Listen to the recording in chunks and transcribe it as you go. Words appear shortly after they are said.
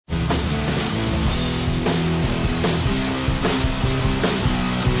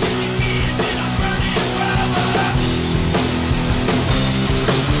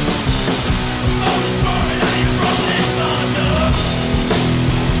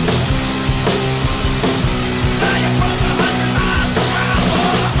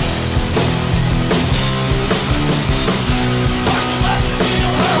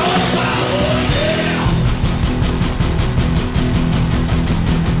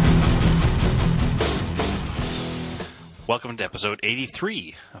Welcome to episode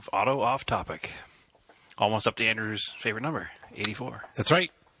 83 of Auto Off Topic. Almost up to Andrew's favorite number, 84. That's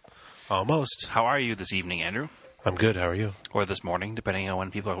right. Almost. How are you this evening, Andrew? I'm good. How are you? Or this morning, depending on when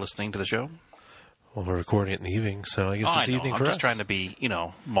people are listening to the show. Well, we're recording it in the evening, so I guess it's evening for us. I'm just trying to be,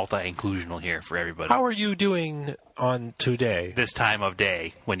 multi-inclusional here for everybody. How are you doing on today? This time of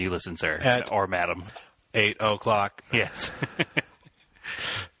day when you listen, sir. Or madam. 8 o'clock. Yes.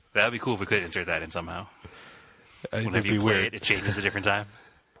 That would be cool if we could insert that in somehow. Whenever you play it changes a different time.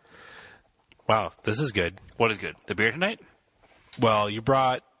 Wow, this is good. What is good? The beer tonight? Well, you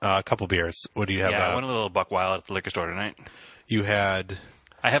brought a couple beers. What do you have? Yeah, I went a little buck wild at the liquor store tonight. You had...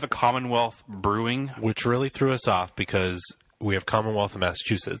 I have a Commonwealth Brewing. Which really threw us off because we have Commonwealth of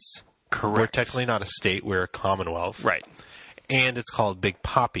Massachusetts. Correct. We're technically not a state, we're a Commonwealth. Right. And it's called Big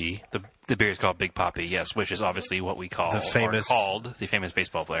Papi. The beer is called Big Papi, yes, which is obviously what we call the famous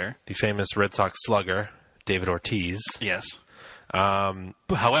baseball player. The famous Red Sox slugger, David Ortiz. Yes.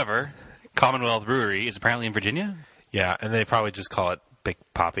 However, Commonwealth Brewery is apparently in Virginia. Yeah, and they probably just call it Big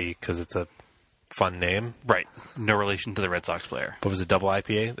Papi because it's a fun name. Right. No relation to the Red Sox player. But was it double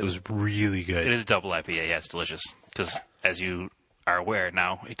IPA? It was really good. It is double IPA, yeah, it's delicious. Because, as you are aware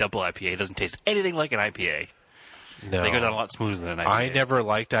now, a double IPA doesn't taste anything like an IPA. No. They go down a lot smoother than an IPA. I never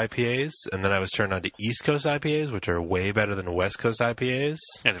liked IPAs, and then I was turned on to East Coast IPAs, which are way better than West Coast IPAs.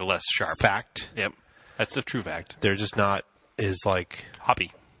 Yeah, they're less sharp. Fact. Yep. That's a true fact. They're just not as like...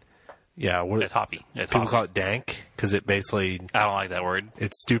 Hoppy. Yeah. It's hoppy. People call it dank, because it basically... I don't like that word.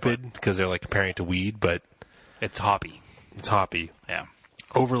 It's stupid, because they're like comparing it to weed, but... It's hoppy. It's hoppy. Yeah.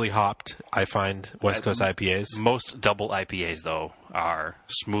 Overly hopped, I find, West Coast IPAs. Most double IPAs, though, are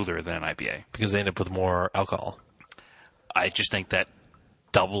smoother than an IPA. Because they end up with more alcohol. I just think that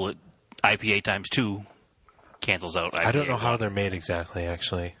double IPA times 2 cancels out IPA. I don't know how they're made exactly,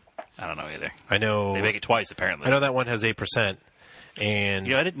 actually. I don't know either. I know... They make it twice, apparently. I know that one has 8%, and...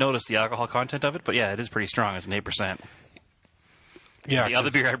 Yeah, I didn't notice the alcohol content of it, but yeah, it is pretty strong. It's an 8%. Yeah, the other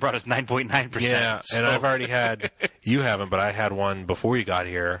beer I brought is 9.9%. Yeah, so. and I've already had... You haven't, but I had one before you got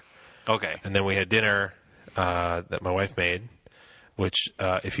here. Okay. And then we had dinner that my wife made, which,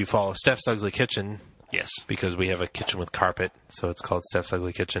 if you follow Steph's Ugly Kitchen... Yes. Because we have a kitchen with carpet, so it's called Steph's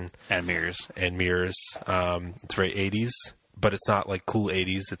Ugly Kitchen. And mirrors. It's very 80s, but it's not like cool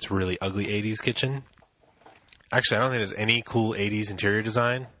 80s. It's really ugly 80s kitchen. Actually, I don't think there's any cool 80s interior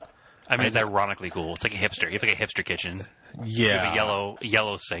design. I mean, it's ironically cool. It's like a hipster. You have like a hipster kitchen. Yeah. You have a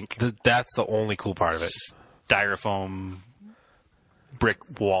yellow sink. That's the only cool part of it. Styrofoam brick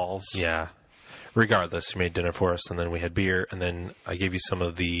walls. Yeah. Regardless, you made dinner for us, and then we had beer, and then I gave you some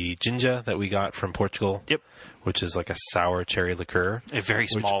of the ginger that we got from Portugal. Yep. Which is like a sour cherry liqueur. A very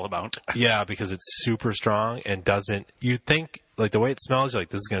small amount. Yeah, because it's super strong and doesn't... You think, like, the way it smells, you're like,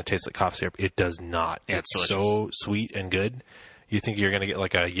 this is going to taste like cough syrup. It does not. Yeah, it's so sweet and good. You think you're going to get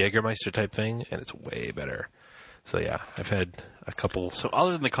like a Jägermeister type thing, and it's way better. So, yeah, I've had a couple... So,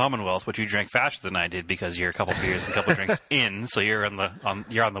 other than the Commonwealth, which you drank faster than I did because you're a couple beers and a couple drinks in, so you're on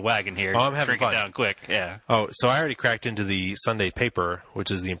the wagon here. Oh, I'm having fun. Drink it down quick, yeah. Oh, so I already cracked into the Sunday Paper, which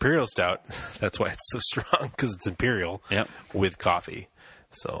is the Imperial Stout. That's why it's so strong, because it's Imperial with coffee.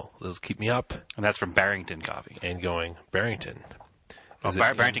 So, those keep me up. And that's from Barrington Coffee. And going, Barrington.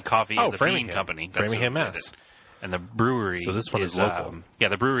 Barrington Coffee is the bean company. Framingham, Mass. And the brewery... So this one is local.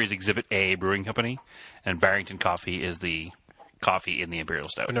 The brewery is Exhibit A Brewing Company, and Barrington Coffee is the coffee in the Imperial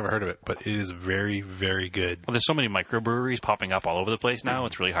Stout. I've never heard of it, but it is very, very good. Well, there's so many microbreweries popping up all over the place now,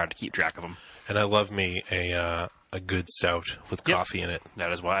 it's really hard to keep track of them. And I love me a good stout with coffee in it.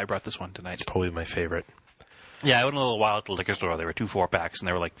 That is why I brought this one tonight. It's probably my favorite. Yeah, I went a little while at the liquor store. There were 2 4-packs, and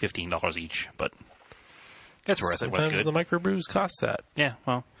they were like $15 each, but... It's worth it. What's good? Sometimes the microbrews cost that. Yeah,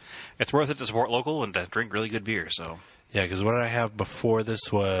 well, it's worth it to support local and to drink really good beer, so... Yeah, because what did I have before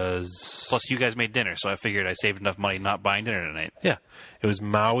this was... Plus, you guys made dinner, so I figured I saved enough money not buying dinner tonight. Yeah. It was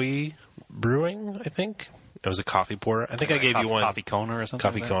Maui Brewing, I think. It was a coffee porter. I think I gave you one... Coffee Kona or something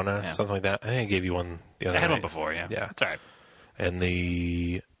Coffee Kona, something like that. I think I gave you one the other night. I had one before, yeah. Yeah. It's all right. And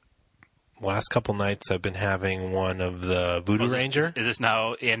the last couple nights, I've been having one of the Voodoo Ranger. Is this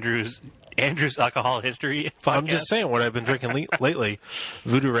now Andrew's alcohol history podcast? I'm just saying what I've been drinking lately.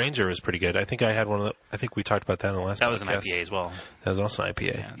 Voodoo Ranger is pretty good. I think I had one of the... I think we talked about that in the last podcast. That was an IPA as well. That was also an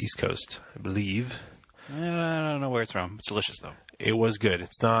IPA. East Coast, I believe. I don't know where it's from. It's delicious, though. It was good.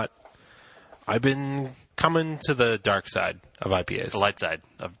 It's not... I've been coming to the dark side of IPAs. The light side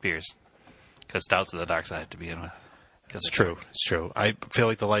of beers. Because stouts are the dark side to begin with. It's true. It's true. I feel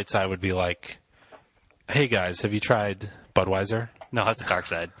like the light side would be like, hey guys, have you tried Budweiser? No, that's the dark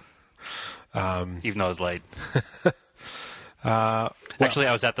side. Even though it's light. Actually,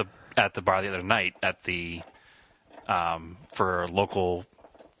 I was at the bar the other night at the For local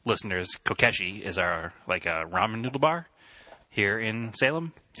listeners, Kokeshi is our like a ramen noodle bar here in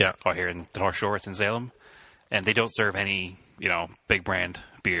Salem. Yeah. Or here in the North Shore, it's in Salem. And they don't serve any, big brand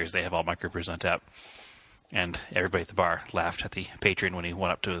beers. They have all microbrews on tap. And everybody at the bar laughed at the patron when he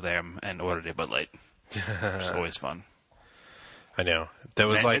went up to them and ordered a Bud Light. It's always fun. I know. That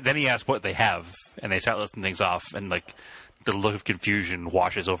was Then he asked what they have, and they start listing things off, and like the look of confusion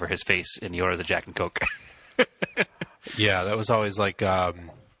washes over his face, and he orders a Jack and Coke. Yeah, that was always like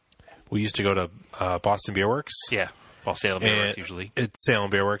we used to go to Boston Beer Works. Yeah, well, Salem Beer Works usually. It's Salem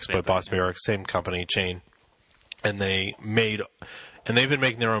Beer Works, but Boston Beer Works, same company chain, and they've been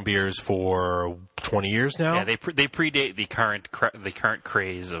making their own beers for 20 years now. Yeah, they predate the current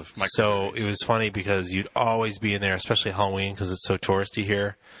craze of microbreweries. So it was funny because you'd always be in there, especially Halloween, because it's so touristy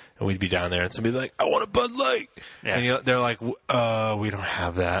here. And we'd be down there, and somebody'd be like, "I want a Bud Light," and they're like, "We don't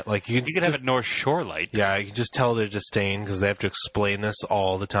have that." Like you can have a North Shore Light. Yeah, you can just tell their disdain because they have to explain this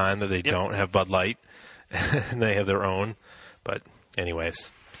all the time that they don't have Bud Light, and they have their own. But anyways,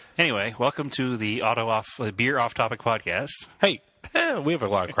 welcome to the Beer Off Topic podcast. Hey, we have a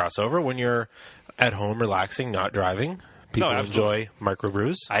lot of crossover when you're at home relaxing, not driving. People enjoy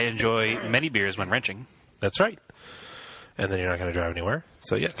microbrews. I enjoy many beers when wrenching. That's right. And then you're not going to drive anywhere.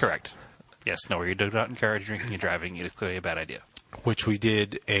 So, yes. Correct. Yes, no, where you do not encourage drinking and driving, it is clearly a bad idea. Which we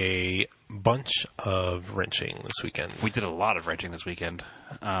did a bunch of wrenching this weekend. We did a lot of wrenching this weekend.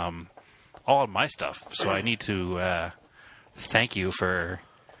 All of my stuff. So I need to thank you for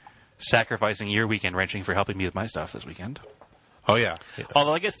sacrificing your weekend wrenching for helping me with my stuff this weekend. Oh, yeah.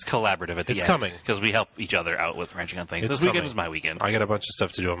 Although I guess it's collaborative at the end. It's coming. Because we help each other out with wrenching on things. This weekend was my weekend. I got a bunch of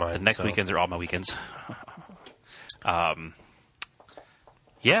stuff to do on mine. The next weekends are all my weekends.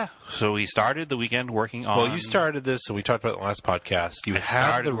 Yeah, so we started the weekend working on... Well, you started this, and we talked about it in the last podcast. You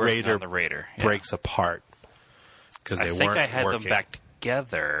had the Raider breaks apart because they weren't working. I think I had them back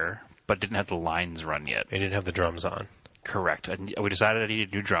together, but didn't have the lines run yet. They didn't have the drums on. Correct. We decided I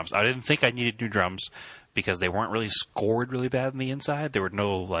needed new drums. I didn't think I needed new drums because they weren't really scored really bad on the inside. There were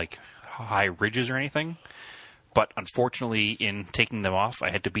no, like, high ridges or anything. But unfortunately, in taking them off, I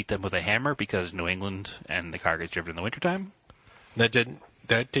had to beat them with a hammer because New England and the car gets driven in the wintertime. That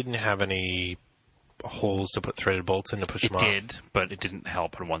didn't have any holes to put threaded bolts in to push them off? It did, but it didn't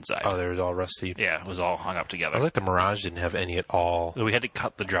help on one side. Oh, they were all rusty? Yeah, it was all hung up together. I like the Mirage didn't have any at all. So we had to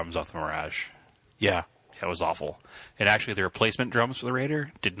cut the drums off the Mirage. Yeah. It was awful. And actually, the replacement drums for the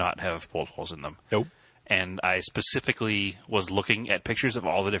Raider did not have bolt holes in them. Nope. And I specifically was looking at pictures of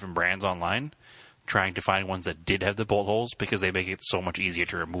all the different brands online, trying to find ones that did have the bolt holes because they make it so much easier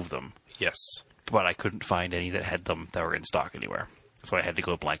to remove them. Yes. But I couldn't find any that had them that were in stock anywhere. So I had to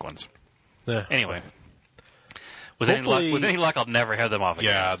go with blank ones. Yeah. Anyway. With any luck, I'll never have them off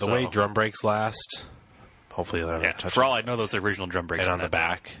again. Yeah, the way drum brakes last, hopefully they'll never touch For all I know, those are original drum brakes. And on the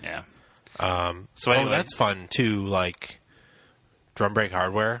back. Yeah. So anyway, that's fun, too, like drum brake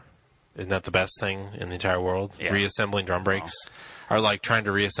hardware. Isn't that the best thing in the entire world? Yeah. Reassembling drum brakes are like trying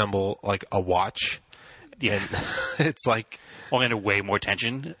to reassemble like a watch. Yeah. And it's like... Only under way more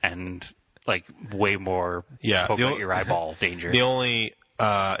tension and like way more poke at your eyeball danger. The only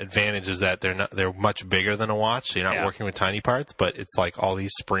advantage is that they're much bigger than a watch, so you're not working with tiny parts, but it's like all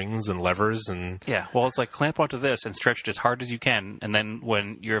these springs and levers and... Yeah, well, it's like clamp onto this and stretch it as hard as you can, and then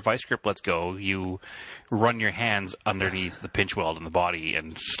when your vice grip lets go, you run your hands underneath the pinch weld in the body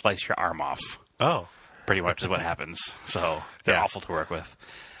and slice your arm off. Oh. Pretty much is what happens. So they're awful to work with.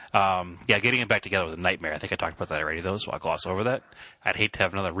 Getting it back together was a nightmare. I think I talked about that already, though, so I'll gloss over that. I'd hate to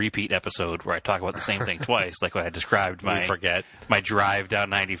have another repeat episode where I talk about the same thing twice, like when I described my drive down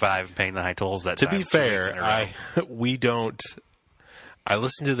 95 and paying the high tolls that time. To be fair, I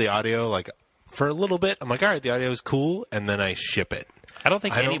listen to the audio like for a little bit. I'm like, all right, the audio is cool, and then I ship it. I don't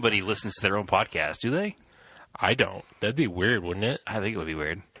think anybody listens to their own podcast, do they? I don't. That'd be weird, wouldn't it? I think it would be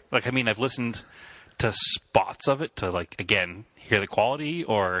weird. Like, I mean, I've listened to spots of it to, like, again, hear the quality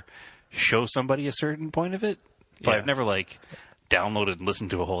or show somebody a certain point of it, but I've never, like, downloaded and listened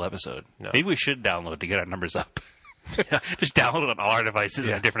to a whole episode. No. Maybe we should download to get our numbers up. Just download it on all our devices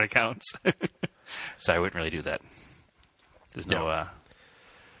and different accounts. So I wouldn't really do that. There's no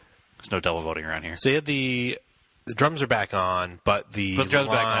double voting around here. So you had the drums are back on, but the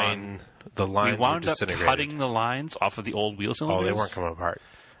lines we wound up cutting the lines off of the old wheel cylinders. Oh, they weren't coming apart.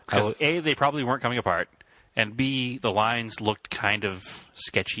 Because A, they probably weren't coming apart, and B, the lines looked kind of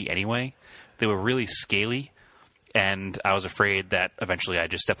sketchy anyway. They were really scaly, and I was afraid that eventually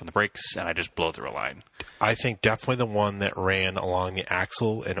I'd just step on the brakes and I'd just blow through a line. I think definitely the one that ran along the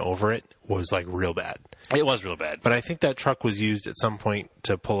axle and over it was like real bad. It was real bad. But I think that truck was used at some point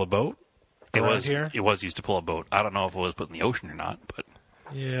to pull a boat, around here? It was used to pull a boat. I don't know if it was put in the ocean or not, but...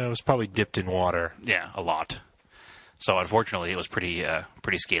 Yeah, it was probably dipped in water. Yeah, a lot. So unfortunately, it was pretty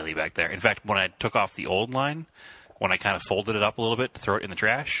scaly back there. In fact, when I took off the old line, when I kind of folded it up a little bit to throw it in the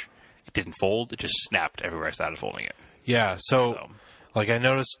trash, it didn't fold. It just snapped everywhere I started folding it. Yeah, so like I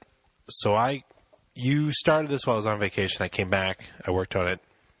noticed... You started this while I was on vacation. I came back. I worked on it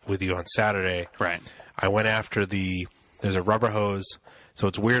with you on Saturday. Right. I went after there's a rubber hose. So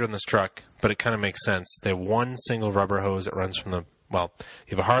it's weird on this truck, but it kind of makes sense. They have one single rubber hose that runs from you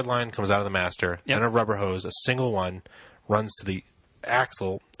have a hard line, comes out of the master, then a rubber hose, a single one, runs to the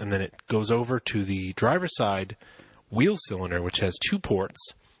axle, and then it goes over to the driver's side wheel cylinder, which has 2 ports.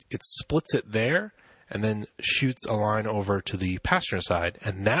 It splits it there, and then shoots a line over to the passenger side,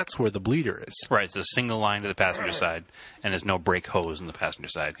 and that's where the bleeder is. Right, it's a single line to the passenger side, and there's no brake hose in the passenger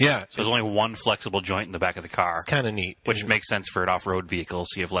side. Yeah. So there's only one flexible joint in the back of the car. It's kind of neat. Which makes sense for an off-road vehicle,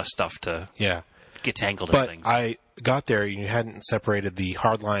 so you have less stuff to get tangled in things. But I got there, and you hadn't separated the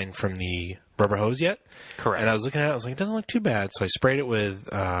hard line from the rubber hose yet. Correct. And I was looking at it, I was like, it doesn't look too bad. So I sprayed it with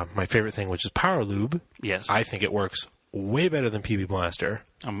my favorite thing, which is Power Lube. Yes. I think it works way better than PB Blaster.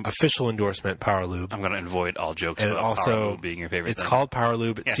 Official endorsement, Power Lube. I'm going to avoid all jokes and about also, Power Lube being your favorite It's thing. called Power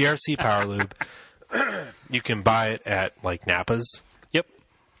Lube. It's CRC Power Lube. You can buy it at, like, Napa's. Yep.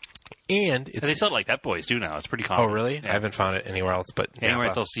 And they sell it like Pep Boys, too, now. It's pretty common. Oh, really? Yeah. I haven't found it anywhere else but Anywhere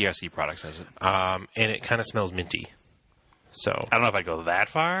Napa. it sells CRC products has it. And it kind of smells minty. So I don't know if I'd go that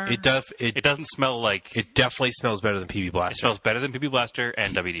far. It does. It doesn't smell like... It definitely smells better than PB Blaster. It smells better than PB Blaster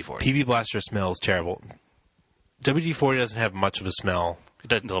and WD-40. PB Blaster smells terrible. WD-40 doesn't have much of a smell. It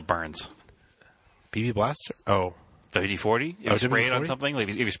doesn't until it burns. PB Blaster? Oh. WD-40? If you spray it on something, like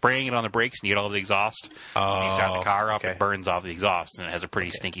if you're spraying it on the brakes and you get all of the exhaust, and you start the car up, it burns off the exhaust, and it has a pretty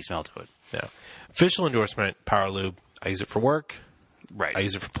stinky smell to it. Yeah. Official endorsement, Power Lube. I use it for work. Right. I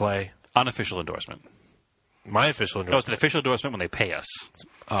use it for play. Unofficial endorsement. My official endorsement. No, it's an official endorsement when they pay us. It's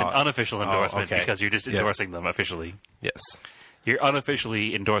an unofficial endorsement because you're just endorsing them officially. Yes. You're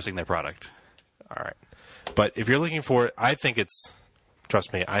unofficially endorsing their product. All right. But if you're looking for it, I think it's...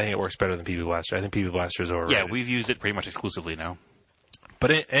 Trust me, I think it works better than PB Blaster. I think PB Blaster is overrated. Yeah, we've used it pretty much exclusively now.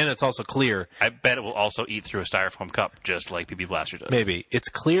 But and it's also clear. I bet it will also eat through a styrofoam cup, just like PB Blaster does. Maybe. It's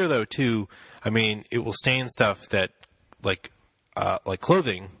clear, though, too. I mean, it will stain stuff that, like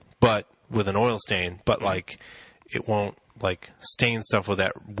clothing, but with an oil stain. But, like, it won't, like, stain stuff with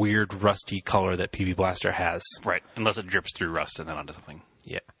that weird rusty color that PB Blaster has. Right, unless it drips through rust and then onto something.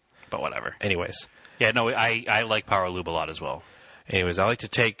 Yeah. But whatever. Anyways. Yeah, no, I like Power Lube a lot as well. Anyways, I like to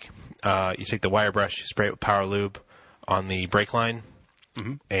take, you take the wire brush, you spray it with Power Lube on the brake line,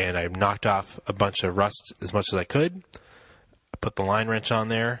 and I knocked off a bunch of rust as much as I could. I put the line wrench on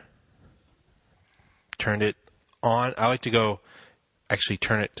there, turned it on. I like to actually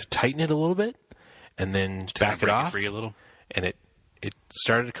turn it to tighten it a little bit, and then back it off. Free a little. And it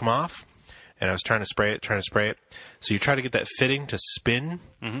started to come off, and I was trying to spray it. So you try to get that fitting to spin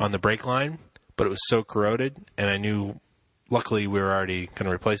on the brake line, but it was so corroded, and I knew... Luckily, we were already going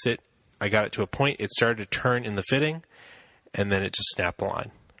to replace it. I got it to a point, it started to turn in the fitting, and then it just snapped the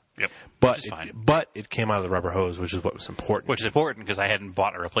line. Yep. But it came out of the rubber hose, which is what was important. Which is important because I hadn't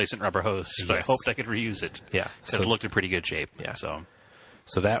bought a replacement rubber hose, so Yes. I hoped I could reuse it. Yeah. Because it looked in pretty good shape. Yeah. So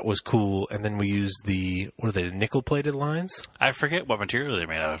that was cool. And then we used the nickel-plated lines? I forget what material they're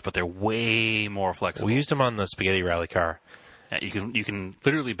made out of, but they're way more flexible. We used them on the Spaghetti Rally car. Yeah, you can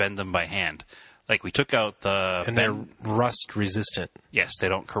literally bend them by hand. Like, we took out the... And they're rust-resistant. Yes, they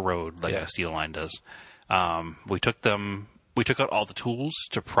don't corrode like a steel line does. We took out all the tools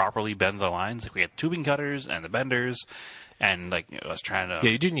to properly bend the lines. Like, we had tubing cutters and the benders, and, like, I was trying to...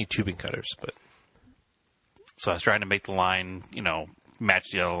 Yeah, you do need tubing cutters, but... So I was trying to make the line, match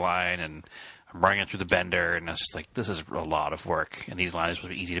the other line, and I'm running it through the bender, and I was just like, this is a lot of work, and these lines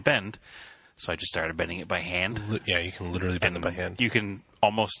were easy to bend. So I just started bending it by hand. Yeah, you can literally bend them by hand. You can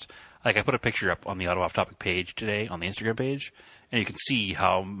almost... Like, I put a picture up on the Auto Off Topic page today, on the Instagram page, and you can see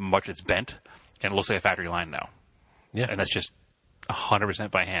how much it's bent, and it looks like a factory line now. Yeah. And that's just 100%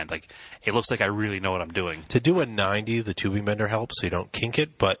 by hand. Like, it looks like I really know what I'm doing. To do a 90, the tubing bender helps, so you don't kink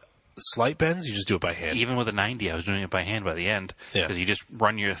it, but slight bends, you just do it by hand. Even with a 90, I was doing it by hand by the end. Yeah. Because you just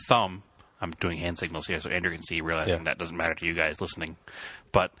run your thumb. I'm doing hand signals here so Andrew can see, realizing that doesn't matter to you guys listening.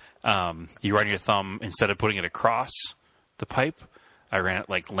 But you run your thumb, instead of putting it across the pipe, I ran it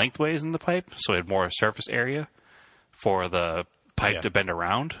like lengthways in the pipe, so it had more surface area for the pipe to bend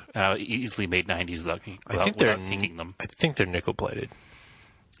around. And I easily made 90s without kinking them. I think they're nickel-plated.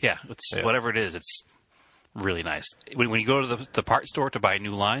 Yeah, whatever it is, it's really nice. When you go to the part store to buy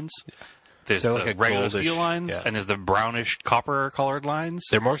new lines, There's the like regular steel lines, and there's the brownish copper-colored lines.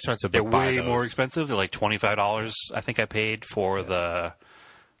 They're more expensive. They're way more expensive. They're like $25, I think I paid for the,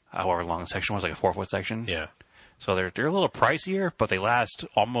 however long the section was, like a 4-foot section. Yeah. So they're a little pricier, but they last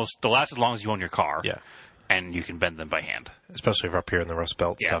as long as you own your car. Yeah. And you can bend them by hand. Especially if up here in the Rust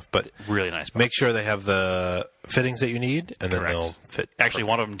Belt stuff. But really nice. Make sure they have the fittings that you need, and then they'll fit. Actually,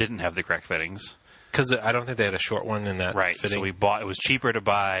 one of them didn't have the correct fittings. Because I don't think they had a short one in that fitting. So it was cheaper to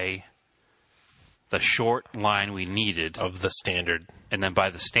buy the short line we needed. Of the standard. And then buy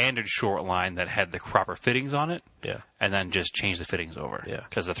the standard short line that had the proper fittings on it. Yeah. And then just change the fittings over. Yeah.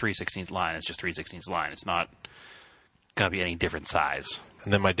 Because the 3/16 line is just 3/16 line. It's not going to be any different size.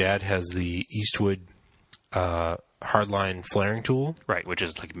 And then my dad has the Eastwood hardline flaring tool. Right, which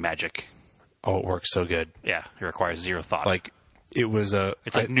is like magic. Oh, it works so good. Yeah, it requires zero thought. Like, it was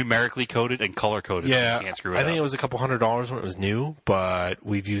it's like numerically coded and color coded. Yeah, you can't screw it I think up. it was a couple $100 when it was new, but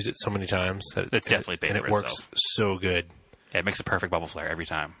we've used it so many times that it's definitely paid for itself. And it works so good. Yeah, it makes a perfect bubble flare every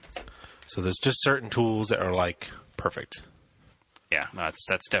time. So there's just certain tools that are like perfect. Yeah, no,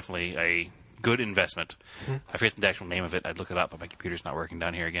 that's definitely a good investment. Mm-hmm. I forget the actual name of it. I'd look it up, but my computer's not working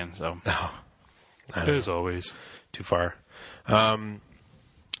down here again. So, as always, too far. For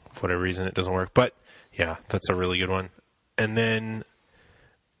whatever reason, it doesn't work. But yeah, that's a really good one. And then,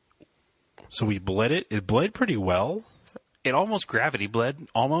 so we bled it. It bled pretty well. It almost gravity bled.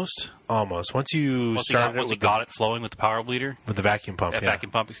 Almost. Once you got it flowing with the power bleeder. With the vacuum pump,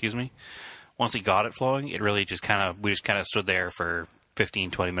 Vacuum pump, excuse me. Once we got it flowing, it really just we just kind of stood there for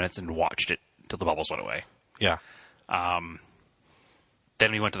 15, 20 minutes and watched it till the bubbles went away. Yeah.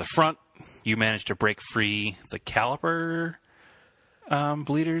 Then we went to the front. You managed to break free the caliper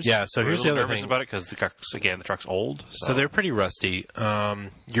bleeders. Yeah, so here's the other thing about it because the truck's old. So they're pretty rusty.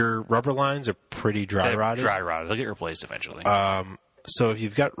 Your rubber lines are pretty dry rotted. They'll get replaced eventually. So if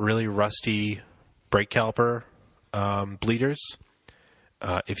you've got really rusty brake caliper bleeders,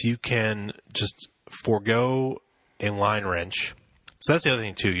 if you can just forego a line wrench. So that's the other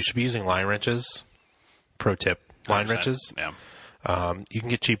thing too. You should be using line wrenches. Pro tip: line wrenches. Yeah. You can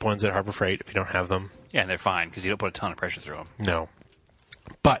get cheap ones at Harbor Freight if you don't have them. Yeah, and they're fine because you don't put a ton of pressure through them. No.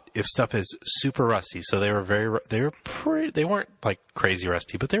 But if stuff is super rusty, so they weren't like crazy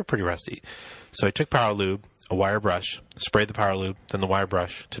rusty, but they were pretty rusty. So I took Power Lube, a wire brush, sprayed the Power Lube, then the wire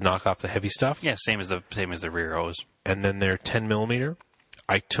brush to knock off the heavy stuff. Yeah, same as the rear hose. And then they're 10 millimeter.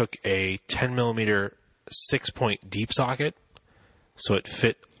 I took a 10 millimeter 6-point deep socket, so it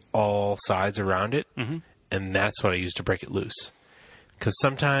fit all sides around it, and that's what I used to break it loose. Because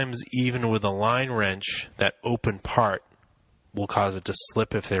sometimes, even with a line wrench, that open part will cause it to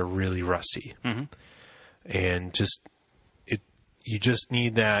slip if they're really rusty. Mm-hmm. And you just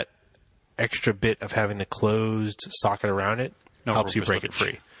need that extra bit of having the closed socket around it. Helps you break it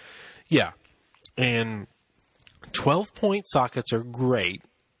free. Yeah. And 12-point sockets are great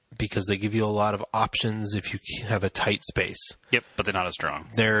because they give you a lot of options if you have a tight space. Yep, but they're not as strong.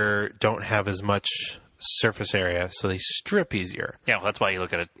 They don't have as much surface area, so they strip easier. Yeah, well, that's why you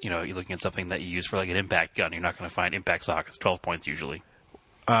look at it. You're looking at something that you use for like an impact gun. You're not going to find impact sockets 12 points usually,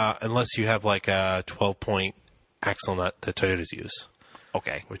 unless you have like a 12-point axle nut that Toyotas use.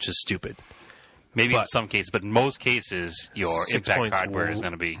 Okay, which is stupid. Maybe in some cases, but in most cases, your impact hardware is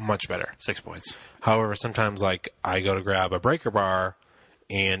going to be much better. 6 points. However, sometimes like I go to grab a breaker bar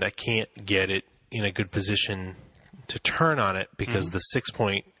and I can't get it in a good position to turn on it because the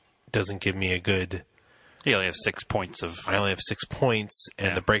 6-point doesn't give me a good. You only have 6 points I only have 6 points,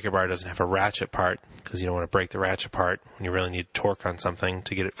 and the breaker bar doesn't have a ratchet part because you don't want to break the ratchet part when you really need torque on something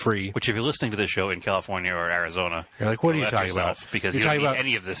to get it free. Which, if you're listening to this show in California or Arizona, you're like, "What are you talking about?" Because you don't need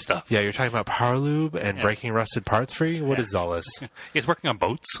any of this stuff. Yeah, you're talking about Power Lube and breaking rusted parts free. What is all this? He's working on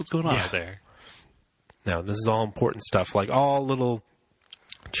boats. What's going on out there? No, this is all important stuff. Like all little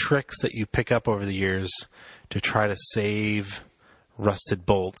tricks that you pick up over the years to try to save rusted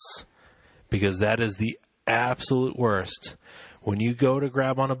bolts, because that is the absolute worst. When you go to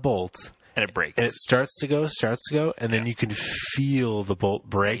grab on a bolt and it breaks, and it starts to go, and then you can feel the bolt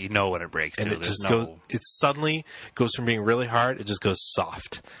break. You know when it breaks, and it just goes. It suddenly goes from being really hard, it just goes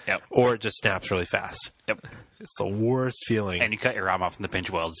soft, or it just snaps really fast. Yep, it's the worst feeling. And you cut your arm off in the pinch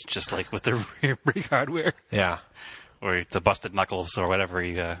welds, just like with the rear brake hardware. Yeah, or the busted knuckles, or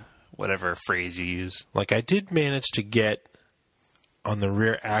whatever phrase you use. Like I did manage to get. On the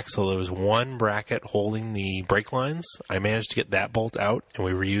rear axle, there was one bracket holding the brake lines. I managed to get that bolt out, and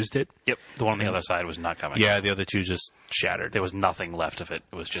we reused it. Yep, the one on the other side was not coming. Yeah, the other two just shattered. There was nothing left of it.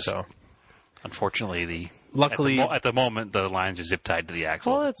 It was just Unfortunately, luckily at the moment the lines are zip tied to the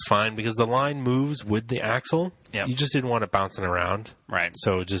axle. Well, that's fine because the line moves with the axle. Yep. You just didn't want it bouncing around, right?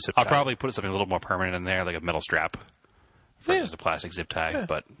 So just I'll probably put something a little more permanent in there, like a metal strap versus a plastic zip tie. Yeah.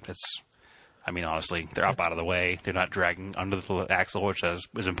 But it's, I mean, honestly, they're up out of the way. They're not dragging under the axle, which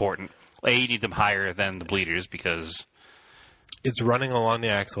is important. You need them higher than the bleeders because it's running along the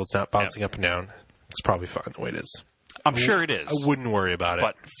axle. It's not bouncing up and down. It's probably fine the way it is. I'm sure it is. I wouldn't worry about it.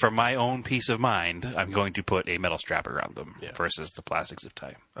 But for my own peace of mind, I'm going to put a metal strap around them versus the plastic zip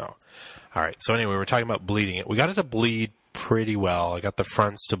tie. Oh. All right. So anyway, we're talking about bleeding it. We got it to bleed pretty well. I got the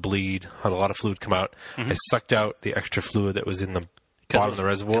fronts to bleed. Had a lot of fluid come out. I sucked out the extra fluid that was in the bottom of the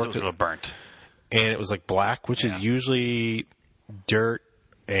reservoir. It was a little burnt. And it was like black, which is usually dirt,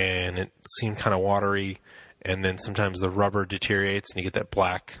 and it seemed kind of watery. And then sometimes the rubber deteriorates and you get that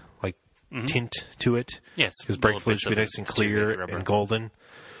black tint to it. Yes, because brake fluid should be nice and clear and golden.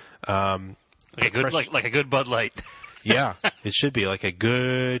 Like a good Bud Light. Yeah, it should be like a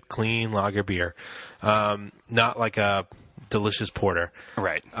good, clean lager beer, not like a delicious porter.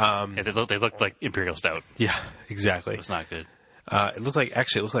 Right. They looked like Imperial Stout. Yeah, exactly. It was not good. It looked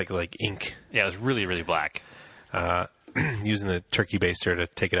like ink. Yeah, it was really, really black. Using the turkey baster to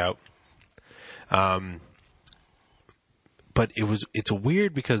take it out. But it's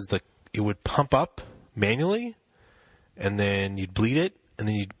weird because it would pump up manually, and then you'd bleed it, and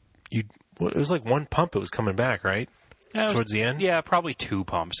then it was like one pump. It was coming back, right? Yeah, towards the end. Yeah, probably 2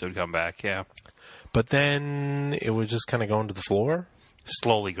 pumps would come back. Yeah, but then it would just kind of go into the floor.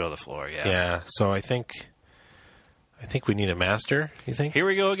 Slowly go to the floor. Yeah. Yeah. So I think we need a master. You think? Here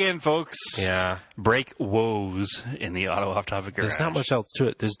we go again, folks. Yeah. Brake woes in the Auto Off Topic garage. There's not much else to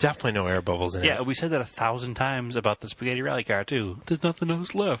it. There's definitely no air bubbles in it. Yeah, we said that 1,000 times about the Spaghetti Rally car too. There's nothing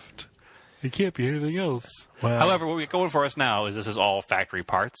else left. It can't be anything else. Well, however, what we're going for us now is this is all factory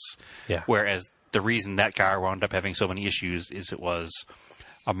parts. Yeah. Whereas the reason that car wound up having so many issues is it was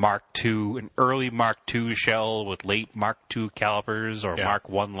a Mark II, an early Mark II shell with late Mark II calipers, or Mark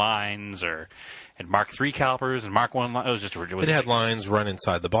I lines, and Mark III calipers and Mark I lines. It was just ridiculous. It had lines run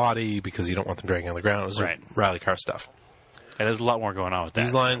inside the body because you don't want them dragging on the ground. It was rally car stuff. And there's a lot more going on with that.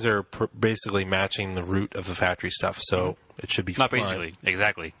 These lines are basically matching the root of the factory stuff, so it should be not fine. basically,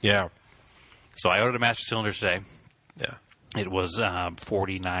 exactly. Yeah. So I ordered a master cylinder today. Yeah. It was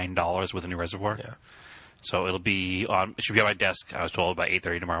 $49 with a new reservoir. Yeah. So it should be on my desk, I was told, by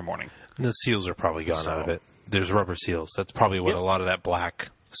 8:30 tomorrow morning. And the seals are probably gone out of it. There's rubber seals. That's probably what a lot of that black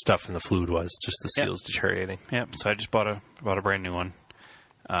stuff in the fluid was, just the seals deteriorating. Yep. So I just bought a brand new one.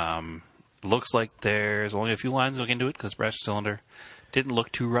 Looks like there's only a few lines going into it because master cylinder didn't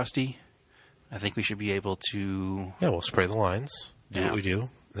look too rusty. I think we should be able to... Yeah, we'll spray the lines, do what we do.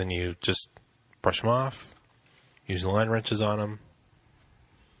 Then you just brush them off, use the line wrenches on them.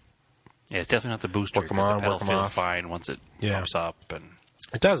 Yeah, it's definitely not the booster. Work them on, the pedal work them feels off. fine once it pumps up. And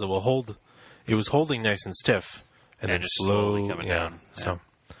it does. It will hold. It was holding nice and stiff, and then just slowly coming down. Yeah. So,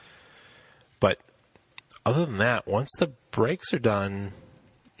 but other than that, once the brakes are done,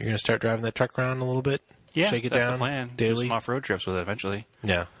 you're going to start driving that truck around a little bit. Yeah, shake it that's down the plan. daily. Do some off-road trips with it eventually.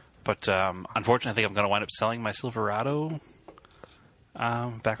 Yeah, but unfortunately, I think I'm going to wind up selling my Silverado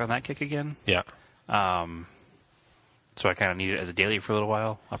back on that kick again. Yeah. So I kind of need it as a daily for a little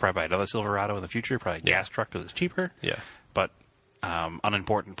while. I'll probably buy another Silverado in the future, probably a gas truck because it's cheaper. Yeah. But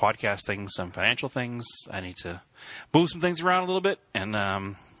unimportant podcast things, some financial things, I need to move some things around a little bit, and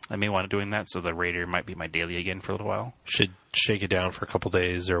I may want to doing that, so the Raider might be my daily again for a little while. Should shake it down for a couple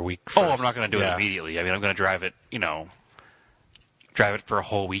days or a week first. Oh, I'm not going to do it immediately. I mean, I'm going to drive it, drive it for a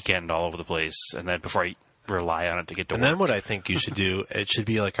whole weekend all over the place, and then before I rely on it to get to work. And then what I think you should do, it should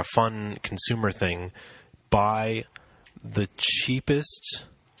be like a fun consumer thing. Buy the cheapest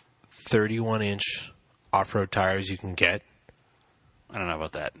 31-inch off-road tires you can get. I don't know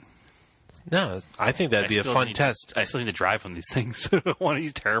about that. No, I think that'd be a fun test. I still need to drive on these things. One of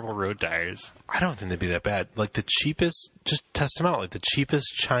these terrible road tires. I don't think they'd be that bad. Like the cheapest, just test them out. Like the cheapest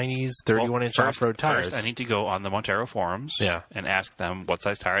Chinese 31-inch off-road tires. First, I need to go on the Montero forums and ask them what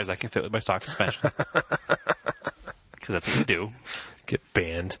size tires I can fit with my stock suspension. Because that's what you do. Get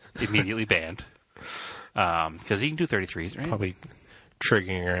banned. Immediately banned. Because you can do 33s, right? Probably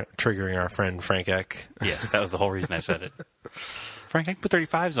triggering our friend Frank Eck. Yes, that was the whole reason I said it. Frank, I can put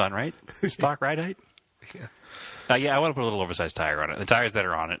 35s on, right? Stock ride height? Yeah. Yeah, I want to put a little oversized tire on it. The tires that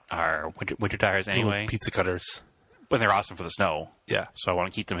are on it are winter tires anyway. Little pizza cutters. But they're awesome for the snow. Yeah. So I want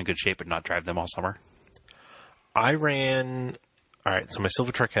to keep them in good shape and not drive them all summer. I ran... All right, so my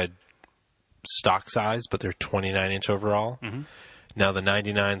Silver Truck had stock size, but they're 29-inch overall. Mm-hmm. Now the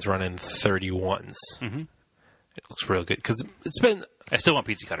 99s run in 31s. Mm-hmm. It looks real good because it's been. I still want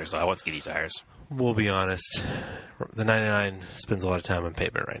pizza cutters though. I want skinny tires. We'll be honest. The 99 spends a lot of time on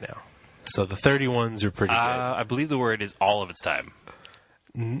pavement right now, so the 31s are pretty good. I believe the word is all of its time.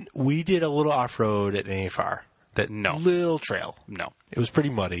 We did a little off road at AFR. Little trail. No, it was pretty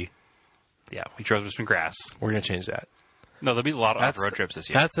muddy. Yeah, we drove through some grass. We're gonna change that. No, there'll be a lot of off-road trips this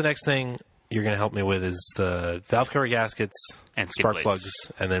year. That's the next thing you're going to help me with is the valve cover gaskets and spark plates. plugs,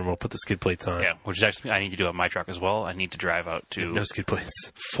 and then we'll put the skid plates on. Yeah, which is actually I need to do on my truck as well. I need to drive out to no skid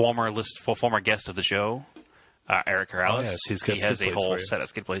plates. Former guest of the show, Eric Corrales. Oh, yes, he has a whole set of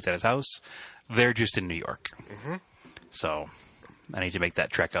skid plates at his house. They're just in New York, so I need to make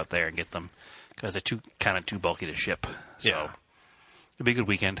that trek out there and get them because they're too bulky to ship. So it'll be a good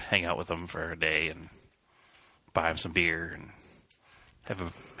weekend. Hang out with them for a day and buy him some beer and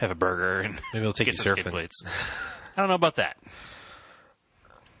have a burger and maybe he'll take you surfing. Skid plates. I don't know about that.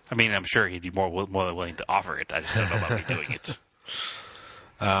 I mean, I'm sure he'd be more than willing to offer it. I just don't know about me doing it.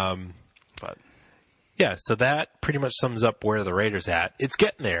 But yeah, so that pretty much sums up where the Raider's at. It's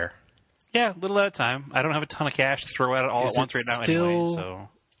getting there. Yeah, a little at a time. I don't have a ton of cash to throw at it all at once right now anyway. So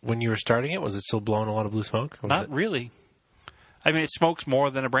when you were starting it, was it still blowing a lot of blue smoke? Not really. I mean, it smokes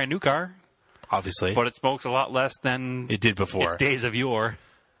more than a brand new car. Obviously. But it smokes a lot less than it did before. Its days of yore.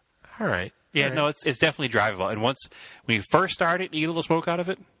 All right. Yeah, no, it's definitely drivable. And when you first start it, you get a little smoke out of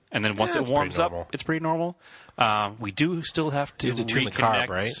it. And then once it warms up, it's pretty normal. We do still have to tune the carb,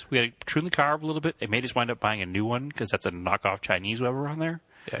 right? We had to tune the carb a little bit. It made us wind up buying a new one because that's a knockoff Chinese Weber on there.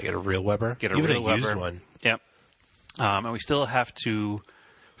 Yeah, get a real Weber. Used one. Yep. And we still have to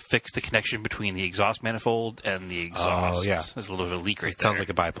fix the connection between the exhaust manifold and the exhaust. Oh, yeah. There's a little bit of a leak right there. It sounds like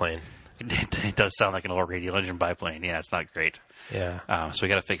a biplane. It does sound like an old radial engine biplane. Yeah, it's not great. Yeah. So we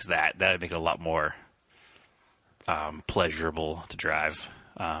got to fix that. That would make it a lot more pleasurable to drive.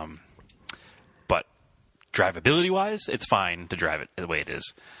 But drivability-wise, it's fine to drive it the way it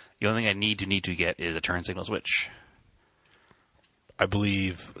is. The only thing I need to get is a turn signal switch. I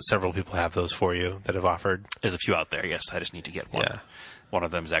believe several people have those for you that have offered. There's a few out there, yes. I just need to get one. Yeah. One of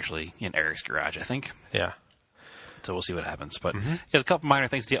them is actually in Eric's garage, I think. Yeah. So we'll see what happens. But there's a couple minor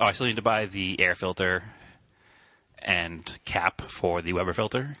things. I still need to buy the air filter and cap for the Weber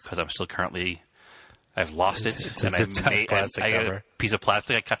filter because I'm still currently... I've lost it. It's a zip-tied plastic I got cover. A piece of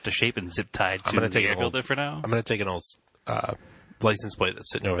plastic I cut to shape and zip-tied to the air filter for now. I'm going to take an old license plate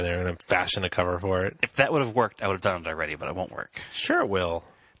that's sitting over there and I'm going to fashion a cover for it. If that would have worked, I would have done it already, but it won't work. Sure it will.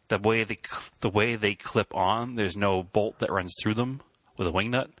 The way they clip on, there's no bolt that runs through them with a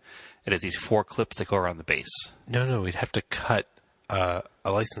wing nut. It has these 4 clips that go around the base. No, we'd have to cut a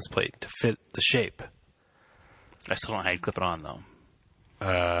license plate to fit the shape. I still don't know how you'd clip it on, though.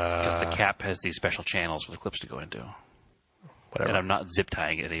 Because the cap has these special channels for the clips to go into. Whatever. And I'm not zip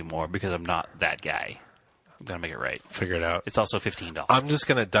tying it anymore because I'm not that guy. I'm going to make it right. Figure it out. It's also $15. I'm just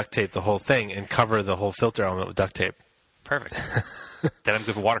going to duct tape the whole thing and cover the whole filter element with duct tape. Perfect. Then I'm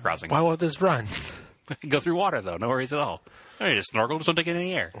good for water crossings. Why won't this run? Go through water, though. No worries at all. I mean, just snorkel. Just don't take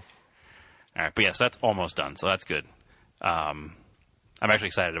any air. All right. But, yes, that's almost done. So that's good. I'm actually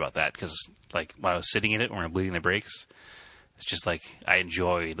excited about that because, like, while I was sitting in it when I'm bleeding the brakes, it's just like I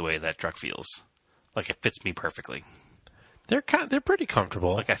enjoy the way that truck feels. Like, it fits me perfectly. They're pretty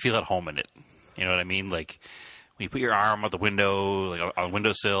comfortable. Like, I feel at home in it. You know what I mean? Like, when you put your arm out the window, like on the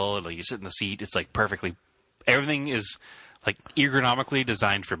windowsill, and, like, you sit in the seat, it's like perfectly. Everything is like ergonomically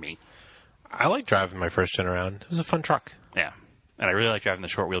designed for me. I like driving my first gen around. It was a fun truck. Yeah, and I really like driving the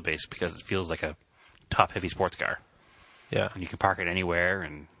short wheelbase because it feels like a top heavy sports car. Yeah, and you can park it anywhere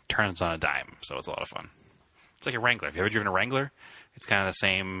and turns on a dime, so it's a lot of fun. It's like a Wrangler. Have you ever driven a Wrangler? It's kind of the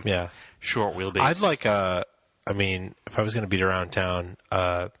same. Yeah, short wheelbase. I'd like I mean, if I was going to beat around town,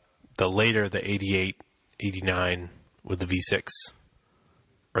 the 88, 89 with the V6,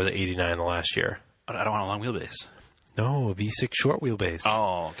 or the 89 the last year. I don't want a long wheelbase. No, a V6 short wheelbase.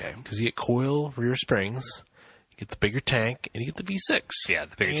 Oh, okay. Because you get coil rear springs, you get the bigger tank, and you get the V6. Yeah,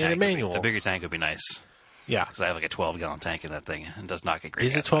 the bigger tank. The bigger tank would be nice. Yeah. Because I have like a 12-gallon tank in that thing, and it does not get great.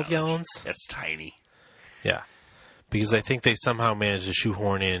 Is it 12 gallons? It's tiny. Yeah. Because I think they somehow managed to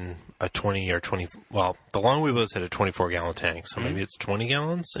shoehorn in a 20 or 20... Well, the long wheelbase had a 24-gallon tank, so maybe it's 20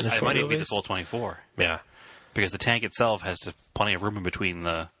 gallons in a short wheelbase? It might even be the full 24. Yeah. Because the tank itself has plenty of room in between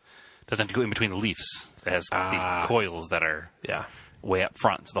the... Doesn't have to go in between the leaves. It has these coils that are way up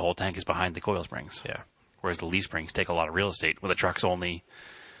front, so the whole tank is behind the coil springs. Yeah. Whereas the leaf springs take a lot of real estate. When the truck's only,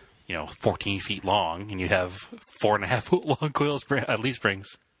 14 feet long, and you have 4.5 foot long leaf springs.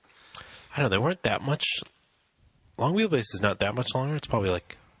 I don't know. They weren't that much. Long wheelbase is not that much longer. It's probably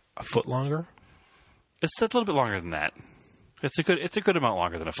like a foot longer. It's a little bit longer than that. It's a good amount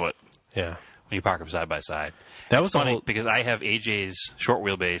longer than a foot. Yeah. when you park them side by side. That was funny because I have AJ's short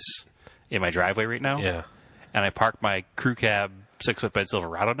wheelbase in my driveway right now. Yeah. And I parked my crew cab 6-foot bed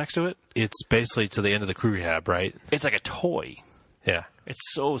Silverado next to it. It's basically to the end of the crew cab, right? It's like a toy. Yeah. It's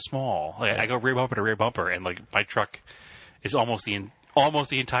so small. Like I go rear bumper to rear bumper, and like my truck is almost the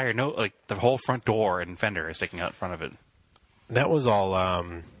entire like the whole front door and fender is sticking out in front of it. That was all,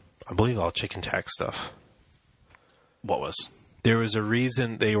 I believe, all chicken tax stuff. What was? There was a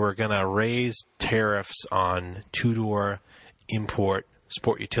reason they were going to raise tariffs on two-door import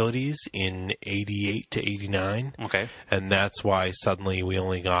sport utilities in 88 to 89. Okay. And that's why suddenly we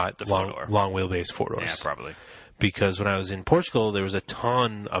only got long wheelbase four-doors. Yeah, probably. Because when I was in Portugal, there was a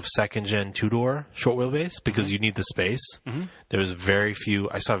ton of second-gen two-door short wheelbase because you need the space. Mm-hmm. There was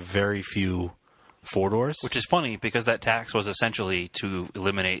I saw very few four-doors. Which is funny because that tax was essentially to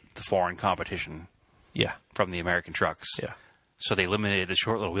eliminate the foreign competition from the American trucks. Yeah. So they eliminated the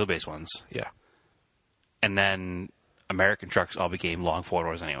short little wheelbase ones. Yeah. And then American trucks all became long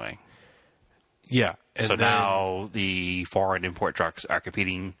four-doors anyway. Yeah. And so now the foreign import trucks are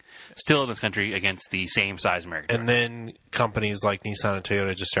competing still in this country against the same size American trucks. And then companies like Nissan and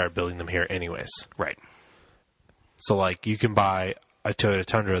Toyota just started building them here anyways. Right. So, like, you can buy a Toyota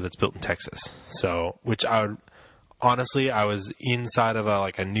Tundra that's built in Texas. So, which I was inside of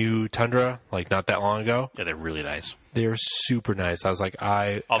a new Tundra, like, not that long ago. Yeah, they're really nice. They're super nice. I was like,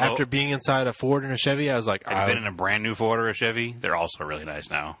 after being inside a Ford and a Chevy, I was like, I've been in a brand new Ford or a Chevy. They're also really nice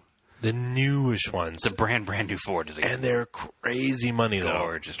now. The newish ones. The brand new Ford is and they're crazy money, though.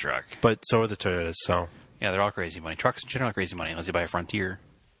 Gorgeous truck. But so are the Toyotas, so. Yeah, they're all crazy money. Trucks in general are crazy money, unless you buy a Frontier.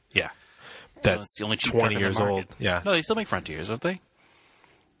 Yeah. That's the only cheap 20 years old. Yeah. No, they still make Frontiers, don't they?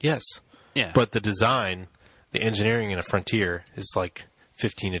 Yes. Yeah. But the design, the engineering in a Frontier is like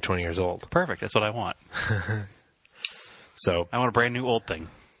 15 to 20 years old. Perfect. That's what I want. So. I want a brand new old thing.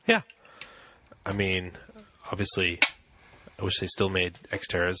 Yeah. I mean, obviously, I wish they still made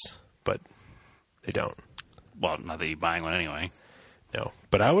Xterras, but they don't. Well, not that you're buying one anyway. No.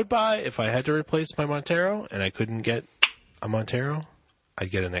 But I would buy, if I had to replace my Montero and I couldn't get a Montero,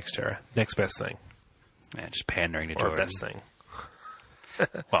 I'd get an Xterra. Next best thing. Yeah, just pandering to or Jordan. Best thing.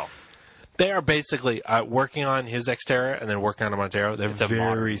 Well, they are basically working on his Xterra and then working on a Montero. They're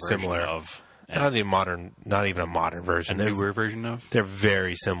very similar. Not even a modern version. A newer version of? They're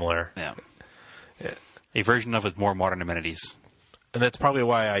very similar. Yeah. A version of with more modern amenities. And that's probably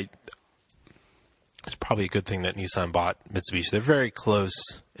why it's probably a good thing that Nissan bought Mitsubishi. They're very close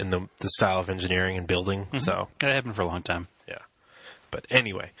in the style of engineering and building. Mm-hmm. So that happened for a long time. Yeah. But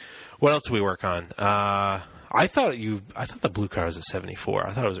anyway, what else do we work on? I thought the blue car was a 74.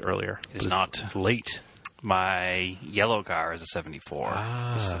 I thought it was earlier. It's not. Late. My yellow car is a 74.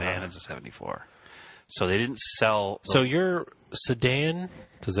 The sedan is a 74. So they didn't sell. So your sedan,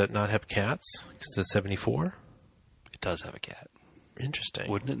 does that not have cats? Because it's a 74? It does have a cat. Interesting.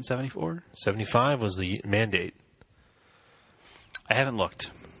 Wouldn't it in 74? 75 was the mandate. I haven't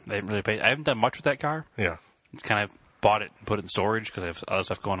looked. I haven't done much with that car. Yeah. It's kind of bought it and put it in storage because I have other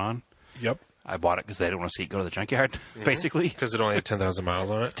stuff going on. Yep. I bought it because they didn't want to see it go to the junkyard, basically. Because it only had 10,000 miles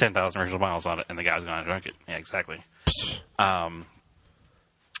on it? 10,000 original miles on it, and the guy was going to junk it. Yeah, exactly.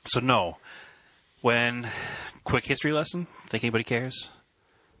 So, no. Quick history lesson? Think anybody cares?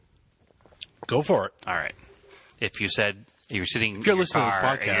 Go for it. All right. If you said you're sitting if you're in your listening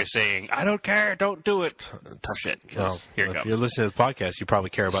car to this podcast, and you're saying, I don't care, don't do it. Tough shit. Well, here it goes. If you're listening to the podcast, you probably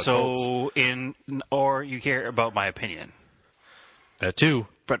care about Colts. Or you care about my opinion. That too.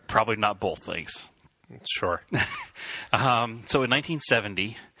 But probably not both things. Sure. So in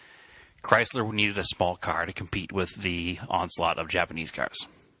 1970, Chrysler needed a small car to compete with the onslaught of Japanese cars.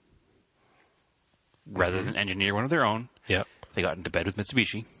 Rather than engineer one of their own, they got into bed with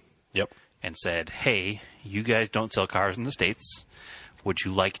Mitsubishi. Yep. And said, hey, you guys don't sell cars in the States. Would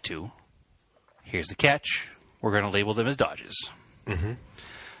you like to? Here's the catch. We're going to label them as Dodges. Mm-hmm.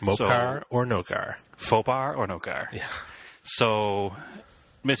 Mopar or no car? Faux pas or no car. Yeah. So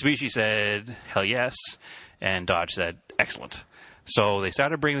Mitsubishi said, hell yes. And Dodge said, excellent. So they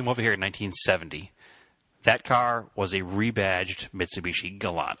started bringing them over here in 1970. That car was a rebadged Mitsubishi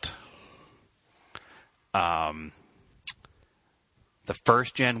Galant. The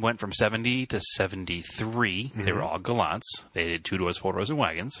first gen went from 70 to 73. Mm-hmm. They were all Galants. They did 2 doors, 4 doors, and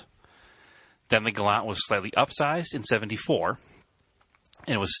wagons. Then the Galant was slightly upsized in 74,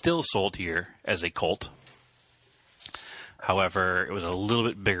 and it was still sold here as a Colt. However, it was a little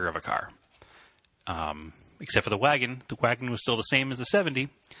bit bigger of a car. Except for the wagon. The wagon was still the same as the 70,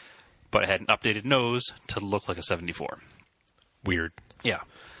 but it had an updated nose to look like a 74. Weird. Yeah.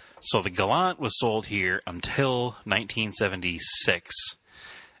 So the Galant was sold here until 1976,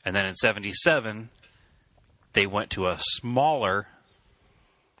 And then in 77, they went to a smaller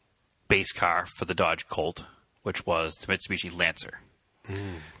base car for the Dodge Colt, which was the Mitsubishi Lancer.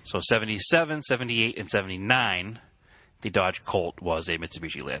 So 77, 78, and 79, the Dodge Colt was a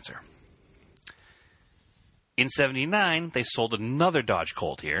Mitsubishi Lancer. In 79, they sold another Dodge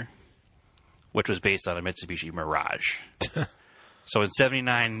Colt here, which was based on a Mitsubishi Mirage. So in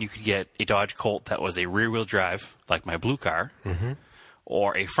 79, you could get a Dodge Colt that was a rear-wheel drive, like my blue car,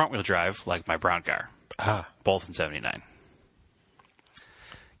 or a front-wheel drive, like my brown car. Both in 79.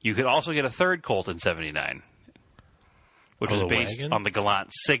 You could also get a third Colt in 79, which was based on the Galant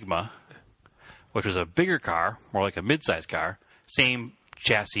Sigma, which was a bigger car, more like a mid-size car, same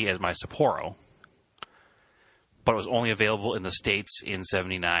chassis as my Sapporo, but it was only available in the States in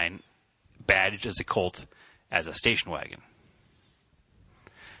 79, badged as a Colt as a station wagon.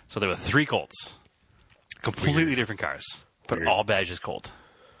 So there were 3 Colts, completely different cars, but all badged as Colt.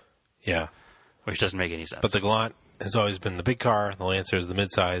 Yeah. Which doesn't make any sense. But the Galant has always been the big car, the Lancer is the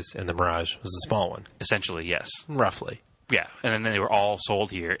mid-size, and the Mirage was the small one. Essentially, yes. Roughly. Yeah, and then they were all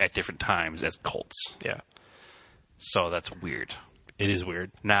sold here at different times as Colts. Yeah. So that's weird. It is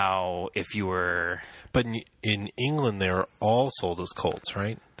weird. Now, if you were... But in England, they were all sold as Colts,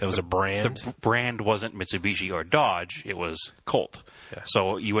 right? That was a brand? The brand wasn't Mitsubishi or Dodge, it was Colt. Yeah.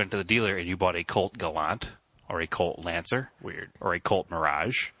 So you went to the dealer and you bought a Colt Galant, or a Colt Lancer. Weird. Or a Colt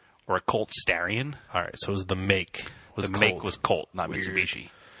Mirage, or a Colt Starion. All right, so it was the make was the Colt. Make was Colt, not Weird. Mitsubishi.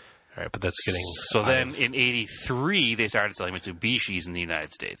 All right, but that's getting... So then in 83, they started selling Mitsubishis in the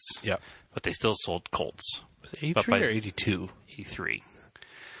United States. Yeah. But they still sold Colts. Was it 83 or 82? 83.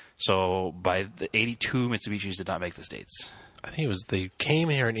 So by the 82, Mitsubishis did not make the States. I think it was, they came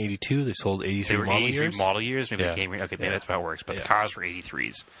here in 82, they sold 83 model years? They were 83 model years, maybe they came here, okay, maybe that's how it works, but the cars were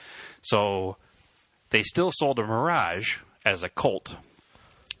 83s. So they still sold a Mirage as a Colt,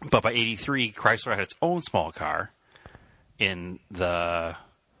 but by 83, Chrysler had its own small car in the...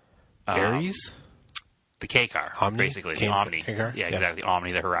 Aries? The K car, Omni? basically. The Omni. K-car? Yeah, exactly. The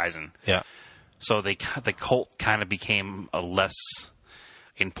Omni, the Horizon. Yeah. So the Colt kind of became a less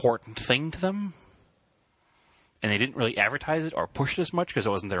important thing to them. And they didn't really advertise it or push it as much because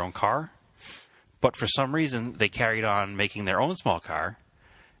it wasn't their own car. But for some reason, they carried on making their own small car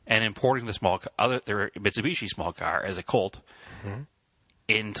and importing the their Mitsubishi small car as a Colt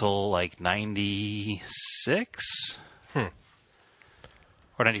until like 96?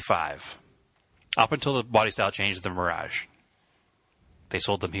 Or 95. Up until the body style changed to the Mirage. They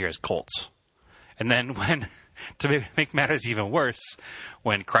sold them here as Colts. And then when, to make matters even worse,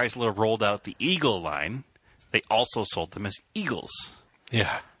 when Chrysler rolled out the Eagle line, they also sold them as Eagles.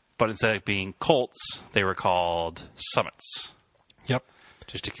 Yeah. But instead of being Colts, they were called Summits. Yep.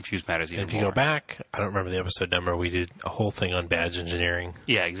 Just to confuse matters even more. And if you go back, I don't remember the episode number, we did a whole thing on badge engineering.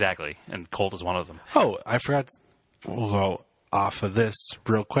 Yeah, exactly. And Colt is one of them. Oh, I forgot. We'll go off of this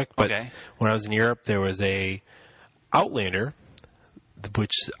real quick, but when I was in Europe, there was a Outlander,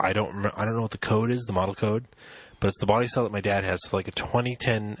 which I don't know what the code is, the model code, but it's the body style that my dad has, so like a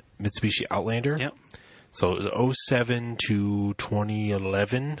 2010 Mitsubishi Outlander. Yep. So it was 07 to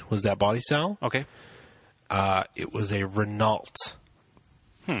 2011 was that body style. Okay. It was a Renault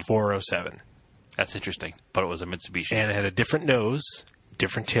 407. That's interesting, but it was a Mitsubishi. And it had a different nose,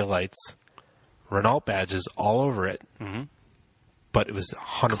 different taillights, Renault badges all over it. Mm-hmm. But it was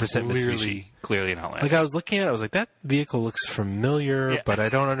 100% Mitsubishi. Clearly an Outlander. Like I was looking at it, I was like, that vehicle looks familiar, but I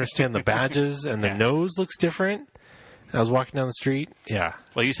don't understand the badges, and the nose looks different. And I was walking down the street. Yeah.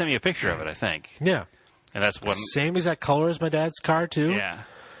 Well, you sent me a picture of it, I think. Yeah. And that's when... Same exact color as my dad's car, too. Yeah.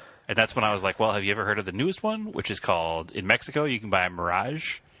 And that's when I was like, well, have you ever heard of the newest one, which is called, in Mexico, you can buy a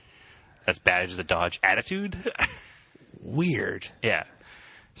Mirage. That's badged as a Dodge Attitude. Weird. Yeah.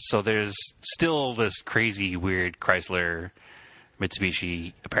 So there's still this crazy, weird Chrysler...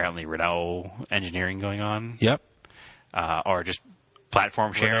 Mitsubishi, apparently Renault engineering going on. Yep. Or just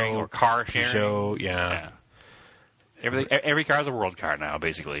platform sharing or car sharing. Peugeot, yeah. Every car is a world car now,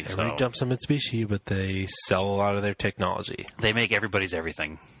 basically. Everybody dumps a Mitsubishi, but they sell a lot of their technology. They make everybody's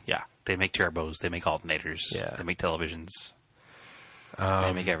everything. Yeah. They make turbos. They make alternators. Yeah. They make televisions.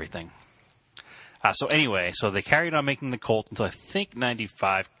 They make everything. So anyway, so they carried on making the Colt until I think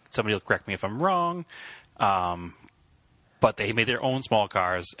 95. Somebody will correct me if I'm wrong. But they made their own small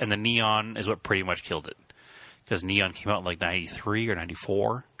cars, and the Neon is what pretty much killed it. Because Neon came out in like 93 or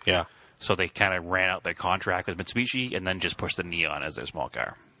 94. Yeah. So they kind of ran out their contract with Mitsubishi and then just pushed the Neon as their small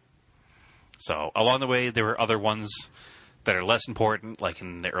car. So along the way, there were other ones that are less important, like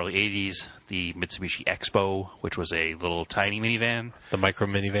in the early 80s, the Mitsubishi Expo, which was a little tiny minivan. The micro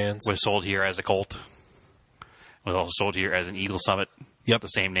minivans. Was sold here as a Colt. Was also sold here as an Eagle Summit. Yep. The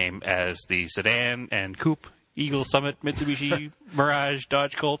same name as the sedan and coupe, Eagle, Summit, Mitsubishi, Mirage,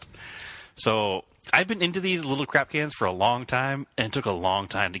 Dodge, Colt. So I've been into these little crap cans for a long time, and it took a long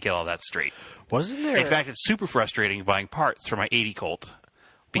time to get all that straight. Wasn't there... In fact, it's super frustrating buying parts for my 80 Colt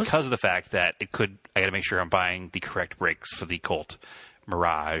because of the fact that I got to make sure I'm buying the correct brakes for the Colt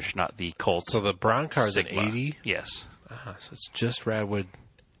Mirage, not the Colt So the brown car is an Sigma. 80? Yes. So it's just Radwood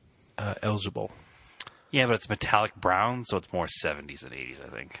eligible. Yeah, but it's metallic brown, so it's more 70s than 80s, I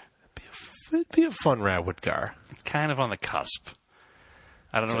think. It'd be a fun Radwood car. It's kind of on the cusp.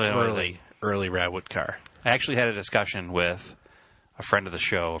 I don't It's know. an early Radwood car. I actually had a discussion with a friend of the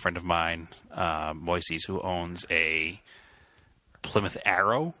show, a friend of mine, Moises, who owns a Plymouth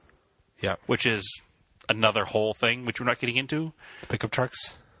Arrow. Yeah. Which is another whole thing, which we're not getting into. The pickup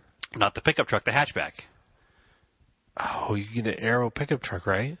trucks? Not the pickup truck, the hatchback. Oh, you get an Arrow pickup truck,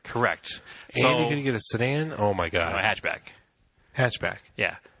 right? Correct. And you're going to get a sedan? Oh, my God. No, a hatchback. Hatchback.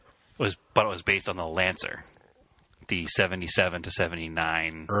 Yeah. But it was based on the Lancer. The 77 to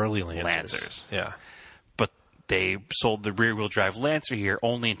 79 early Lancers. Yeah. But they sold the rear-wheel drive Lancer here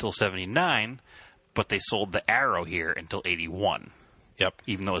only until 79, but they sold the Arrow here until 81. Yep.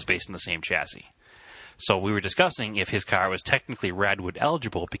 Even though it was based on the same chassis. So we were discussing if his car was technically Radwood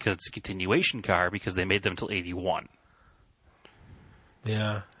eligible because it's a continuation car because they made them until 81.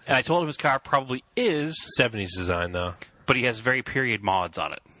 Yeah. And I told him his car probably is. 70s design, though. But he has very period mods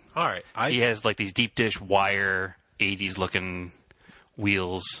on it. All right. He has like these deep dish wire 80s looking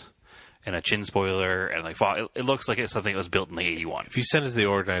wheels and a chin spoiler and like it looks like it's something that was built in the 81. If you send it to the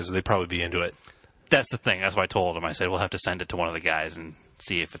organizer, they'd probably be into it. That's the thing. That's why I told him. I said we'll have to send it to one of the guys and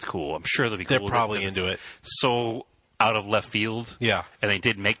see if it's cool. I'm sure they'll be cool. They're probably into it. So out of left field. Yeah. And they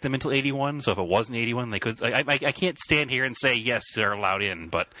did make them until 81. So if it wasn't 81, they could. I can't stand here and say yes, they're allowed in,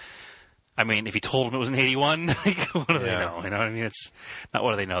 but. I mean, if you told them it was an 81, like, what do they know? You know what I mean? It's not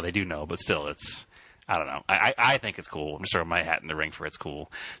what do they know. They do know, but still, it's, I don't know. I think it's cool. I'm just throwing my hat in the ring for it's cool.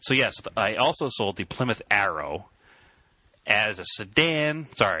 So, yes, I also sold the Plymouth Arrow as a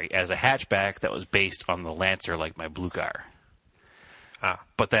as a hatchback that was based on the Lancer, like my blue car.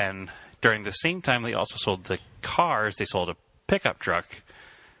 But then, during the same time, they also sold the cars. They sold a pickup truck,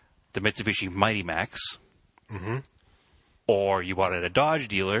 the Mitsubishi Mighty Max. Mm-hmm. Or you bought it at a Dodge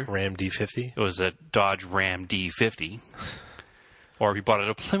dealer. Ram D50? It was a Dodge Ram D50. Or if you bought it at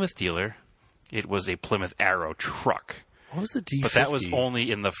a Plymouth dealer, it was a Plymouth Arrow truck. What was the D50? But that was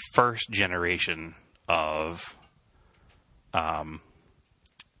only in the first generation of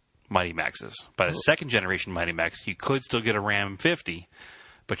Mighty Maxes. By the second generation Mighty Max, you could still get a Ram 50,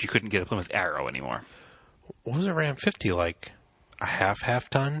 but you couldn't get a Plymouth Arrow anymore. What was a Ram 50 like? A half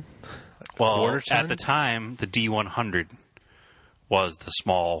ton? Well, quarter ton? At the time, the D100 was the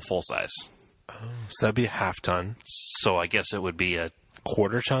small full size. Oh, so that'd be a half ton. So I guess it would be a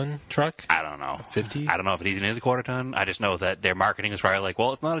quarter ton truck? I don't know. 50? I don't know if it even is a quarter ton. I just know that their marketing is probably like,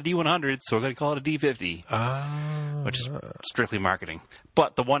 well, it's not a D100, so we're going to call it a D50. Which is strictly marketing.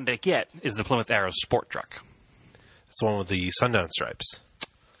 But the one they get is the Plymouth Arrow Sport Truck. It's the one with the sundown stripes.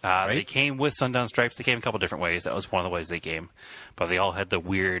 Right? They came with sundown stripes. They came a couple different ways. That was one of the ways they came. But they all had the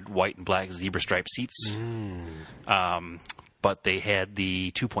weird white and black zebra stripe seats. But they had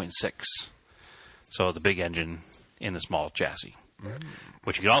the 2.6. So the big engine in the small chassis.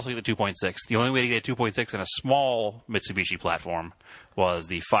 Which you could also get the 2.6. The only way to get a 2.6 in a small Mitsubishi platform was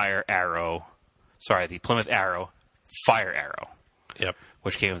the the Plymouth Arrow Fire Arrow. Yep.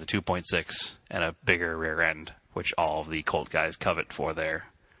 Which came with a 2.6 and a bigger rear end, which all of the Colt guys covet for their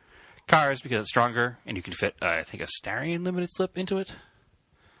cars because it's stronger and you can fit, I think, a Starion limited slip into it.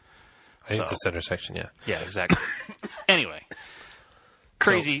 I think the center section, yeah. Yeah, exactly. Anyway,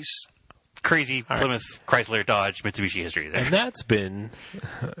 crazy Plymouth, Chrysler, Dodge, Mitsubishi history there. And that's been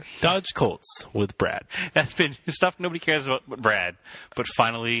Dodge Colts with Brad. That's been stuff nobody cares about but Brad, but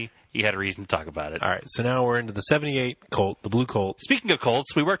finally he had a reason to talk about it. All right, so now we're into the 78 Colt, the blue Colt. Speaking of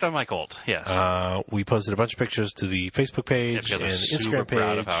Colts, we worked on my Colt, yes. We posted a bunch of pictures to the Facebook page and Instagram page.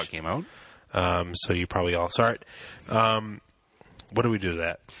 Proud of how it came out. So you probably all saw it. What do we do with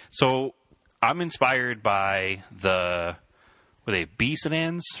that? So I'm inspired by were they B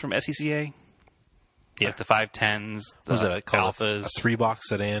sedans from SCCA? Yeah. Like the 510s, the was it called Alphas. A 3-box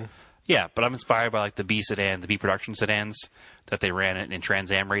sedan? Yeah, but I'm inspired by like the B sedan, the B production sedans that they ran in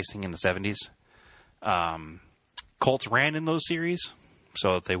Trans Am racing in the 70s. Colts ran in those series,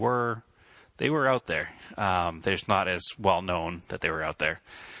 so they were out there. They're just not as well known that they were out there.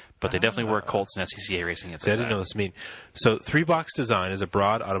 But they definitely were Colts and SCCA racing at the time. I didn't know this mean. So, three-box design is a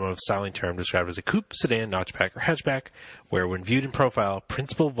broad automotive styling term described as a coupe, sedan, notchback, or hatchback, where when viewed in profile,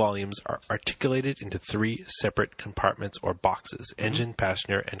 principal volumes are articulated into three separate compartments or boxes: engine,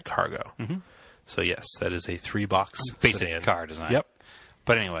 passenger, and cargo. So, yes, that is a three-box basic sedan. car design. Yep.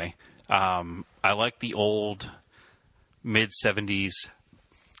 But anyway, I like the old mid-70s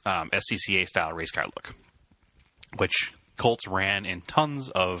SCCA style race car look, which Colts ran in tons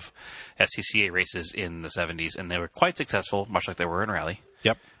of SCCA races in the 70s, and they were quite successful, much like they were in rally.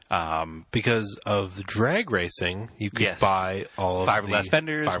 Yep. Because of the drag racing, you could buy all of fiberglass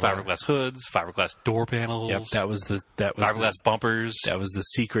fenders, fiberglass hoods, fiberglass door panels. Yep, that was fiberglass bumpers. That was the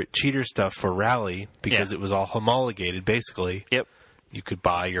secret cheater stuff for rally because it was all homologated. Basically, you could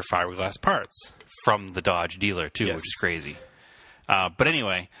buy your fiberglass parts from the Dodge dealer too, which is crazy. But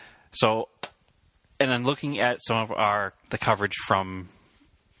anyway, so. And then looking at some of the coverage from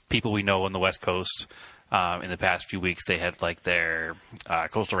people we know on the West Coast in the past few weeks, they had like their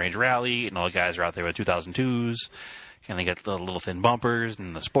Coastal Range Rally, and all the guys are out there with 2002s, and they got the little thin bumpers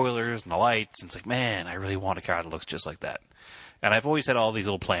and the spoilers and the lights. And it's like, man, I really want a car that looks just like that. And I've always had all these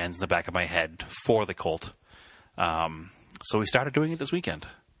little plans in the back of my head for the Colt. So we started doing it this weekend.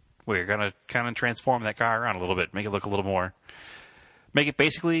 We're going to kind of transform that car around a little bit, make it look a little more... Make it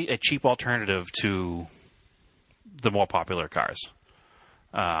basically a cheap alternative to the more popular cars.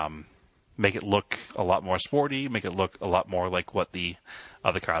 Make it look a lot more sporty. Make it look a lot more like what the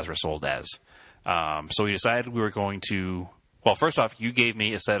other cars were sold as. So we decided we were going to... Well, first off, you gave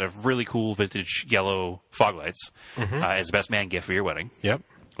me a set of really cool vintage yellow fog lights as the best man gift for your wedding. Yep.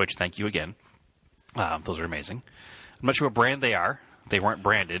 Which, thank you again. Those are amazing. I'm not sure what brand they are. They weren't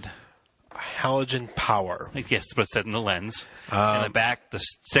branded. Halogen Power. Yes, but it said in the lens. In the back, the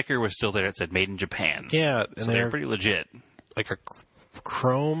sticker was still there. It said "Made in Japan." Yeah, and so they're pretty legit. Like a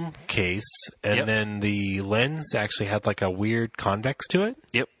chrome case, and then the lens actually had like a weird convex to it.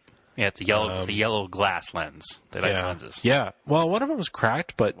 Yep. Yeah, it's a yellow glass lens. They're nice lenses. Yeah. Well, one of them was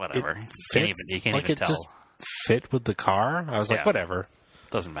cracked, but whatever. You can't even tell. Just fit with the car. I was like, whatever.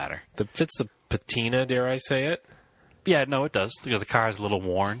 Doesn't matter. It fits the patina. Dare I say it? Yeah, no, it does, because the car is a little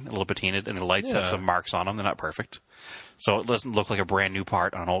worn, a little patinaed, and the lights have some marks on them. They're not perfect. So it doesn't look like a brand new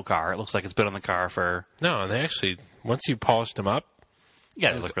part on an old car. It looks like it's been on the car for... No, and they actually, once you polished them up...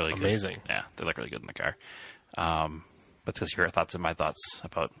 Yeah, they look really amazing. Good. Yeah, they look really good in the car. But because your thoughts and my thoughts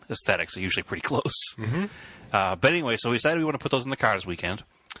about aesthetics are usually pretty close. But anyway, so we decided we want to put those in the car this weekend.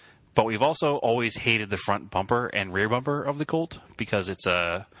 But we've also always hated the front bumper and rear bumper of the Colt, because it's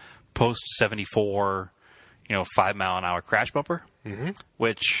a post-74... 5-mile-an-hour crash bumper,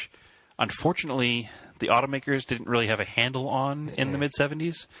 which, unfortunately, the automakers didn't really have a handle on in the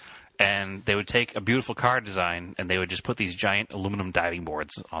mid-70s. And they would take a beautiful car design, and they would just put these giant aluminum diving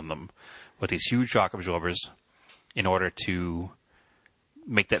boards on them with these huge shock absorbers in order to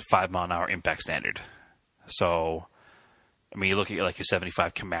make that 5-mile-an-hour impact standard. So, I mean, you look at like your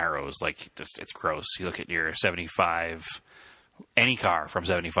 75 Camaros, like, it's gross. You look at your 75... any car from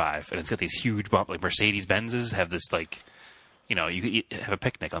 75, and it's got these huge bump, like Mercedes-Benzes have this, like, you could have a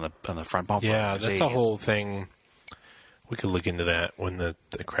picnic on the front bumper. Yeah, that's a whole thing. We could look into that when the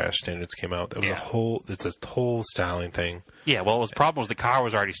crash standards came out. That was it's a whole styling thing. Yeah, well, the problem was the car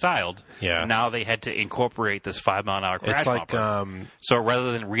was already styled. Yeah. And now they had to incorporate this 5-mile-an-hour crash bumper. So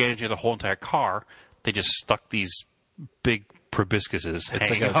rather than re-engineer the whole entire car, they just stuck these big proboscises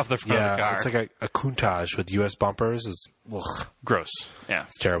hanging off the front of the car. It's like a Countach with U.S. bumpers. Is gross. Yeah.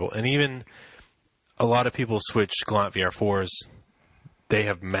 It's terrible. And even a lot of people switch Galant VR4s. They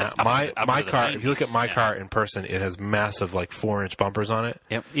have my car. If you look at my car in person, it has massive, like 4-inch bumpers on it.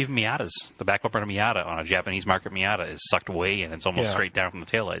 Yep. Even Miatas, the back bumper of a Miata on a Japanese market Miata is sucked way in. It's almost straight down from the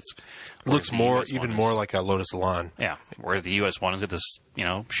taillights. Looks more like a Lotus Elan. Yeah. Where the U.S. one has got this,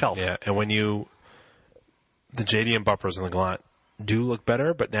 shelf. Yeah. And when the JDM bumpers on the Galant do look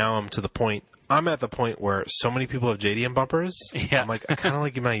better, but now I'm at the point where so many people have JDM bumpers. Yeah. I'm like, I kind of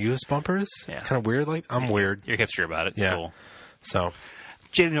like my US bumpers. Yeah. It's kind of weird. Like, I'm weird. You're hipster about it. It's cool. So,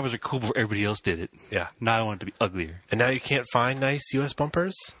 JDM bumpers are cool before everybody else did it. Yeah. Now I want it to be uglier. And now you can't find nice US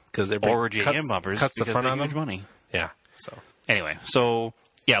bumpers because everybody JDM bumpers cuts the front on them. Huge money. Yeah. So anyway,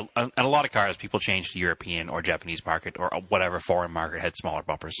 yeah, and a lot of cars, people changed to European or Japanese market or whatever foreign market had smaller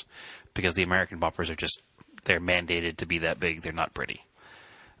bumpers because the American bumpers are they're mandated to be that big. They're not pretty.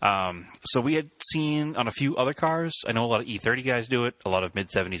 So we had seen on a few other cars, I know a lot of E30 guys do it, a lot of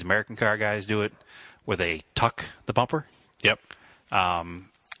mid-70s American car guys do it, where they tuck the bumper. Yep.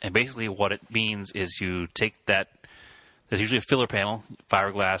 And basically what it means is you take that, there's usually a filler panel,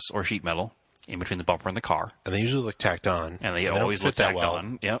 fiberglass or sheet metal, in between the bumper and the car. And they usually look tacked on. And they always look tacked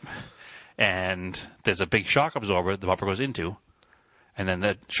on. Yep. And there's a big shock absorber the bumper goes into. And then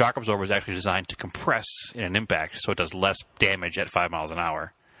the shock absorber is actually designed to compress in an impact, so it does less damage at 5 miles an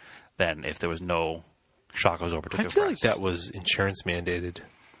hour than if there was no shock absorber to compress. I feel like that was insurance mandated.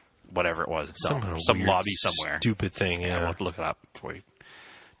 Whatever it was. It's some lobby somewhere. Stupid thing, yeah. We'll have to look it up before we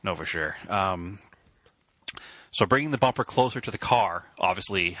know for sure. So bringing the bumper closer to the car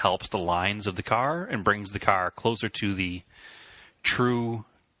obviously helps the lines of the car and brings the car closer to the true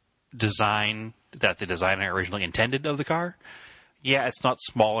design that the designer originally intended of the car. Yeah, it's not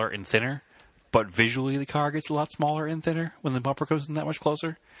smaller and thinner, but visually the car gets a lot smaller and thinner when the bumper goes in that much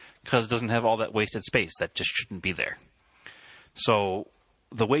closer because it doesn't have all that wasted space that just shouldn't be there. So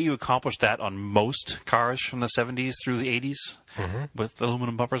the way you accomplish that on most cars from the 70s through the 80s with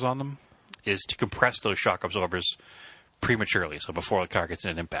aluminum bumpers on them is to compress those shock absorbers prematurely. So before the car gets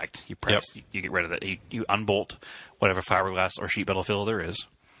in an impact, you get rid of that. You unbolt whatever fiberglass or sheet metal fill there is.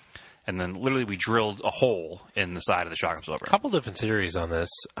 And then literally we drilled a hole in the side of the shock absorber. A couple different theories on this.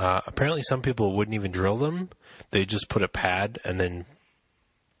 Apparently some people wouldn't even drill them. They just put a pad and then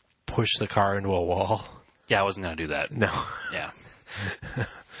push the car into a wall. Yeah, I wasn't going to do that. No. Yeah.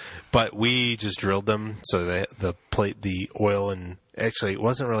 But we just drilled them so that the oil, and actually it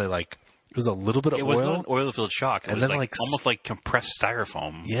wasn't really like, it was a little bit of oil. It was not an oil-filled shock. It and was then almost like compressed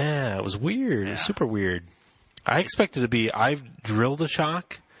styrofoam. Yeah, it was weird. It was super weird. I expected it to be, I've drilled a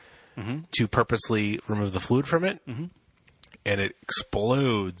shock to purposely remove the fluid from it, and it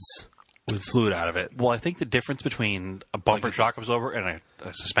explodes with fluid out of it. Well, I think the difference between a bumper shock absorber and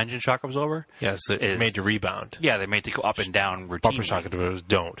a suspension shock absorber is made to rebound. Yeah, they're made to go up and down routinely. Bumper shock absorbers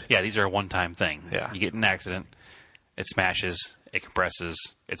don't. Yeah, these are a one-time thing. Yeah. You get in an accident, it smashes, it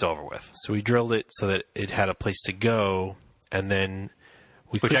compresses, it's over with. So we drilled it so that it had a place to go, and then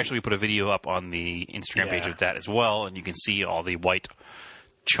we put a video up on the Instagram page of that as well, and you can see all the white,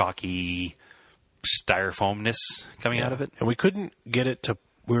 chalky styrofoamness coming out of it. And we couldn't get it to...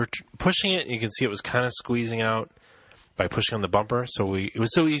 We were pushing it, and you can see it was kind of squeezing out by pushing on the bumper. So it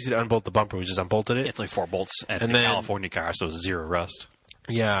was so easy to unbolt the bumper, we just unbolted it. It's like 4 bolts, and it's a California car, so it's zero rust.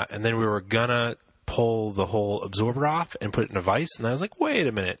 Yeah, and then we were gonna pull the whole absorber off and put it in a vise, and I was like, wait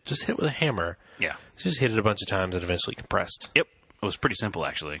a minute, just hit it with a hammer. Yeah. So just hit it a bunch of times and eventually compressed. Yep. It was pretty simple,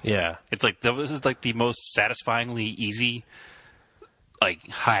 actually. Yeah. It's like, this is like the most satisfyingly easy, like,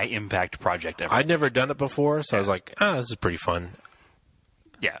 high-impact project ever. I'd never done it before, so I was like, this is pretty fun.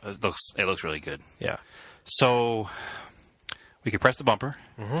 Yeah, it looks really good. Yeah. So we could press the bumper.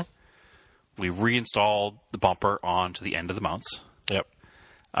 We reinstalled the bumper onto the end of the mounts. Yep.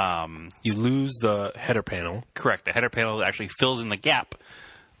 You lose the header panel. Correct. The header panel actually fills in the gap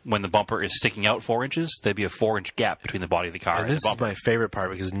when the bumper is sticking out 4 inches. There'd be a 4-inch gap between the body of the car and this the bumper. Is my favorite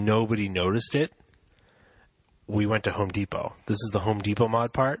part because nobody noticed it. We went to Home Depot. This is the Home Depot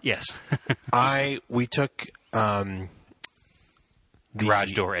mod part. Yes. We took the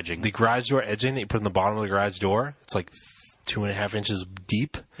garage door edging. The garage door edging that you put in the bottom of the garage door. It's like 2.5 inches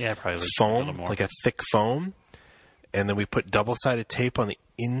deep. Yeah, probably foam, a little more. Like a thick foam. And then we put double-sided tape on the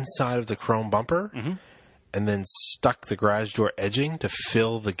inside of the chrome bumper, and then stuck the garage door edging to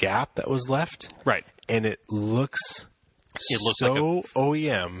fill the gap that was left. Right. And it looks so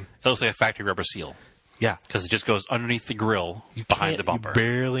OEM. It looks like a factory rubber seal. Yeah. Because it just goes underneath the grill behind the bumper. You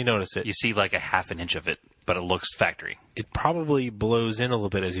barely notice it. You see like a half an inch of it, but it looks factory. It probably blows in a little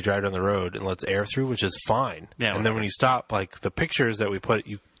bit as you drive down the road and lets air through, which is fine. Yeah. And then when you stop, like the pictures that we put,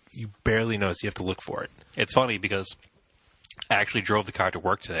 you barely notice. You have to look for it. It's funny because I actually drove the car to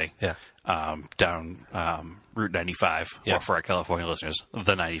work today. Yeah. Down Route 95, or for our California listeners,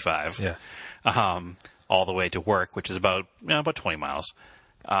 the 95. Yeah. All the way to work, which is about 20 miles.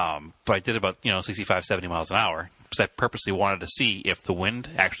 But I did about 65, 70 miles an hour because I purposely wanted to see if the wind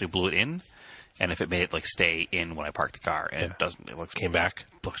actually blew it in, and if it made it like stay in when I parked the car. And it doesn't. It looks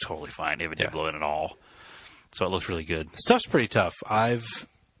totally fine if it did blow in at all. So it looks really good. Stuff's pretty tough. I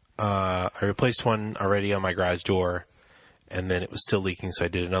replaced one already on my garage door, and then it was still leaking, so I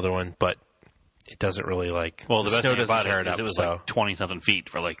did another one. But it doesn't really like. Well, the best snow thing about tear it is up, it was like 20-something feet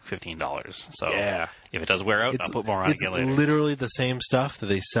for like $15. So if it does wear out, I'll put more on again later. It's literally the same stuff that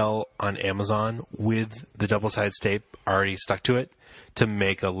they sell on Amazon with the double-sided tape already stuck to it to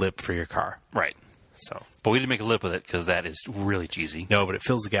make a lip for your car. Right. So, but we didn't make a lip with it because that is really cheesy. No, but it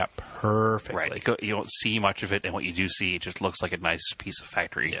fills the gap perfectly. Right. You don't see much of it, and what you do see, it just looks like a nice piece of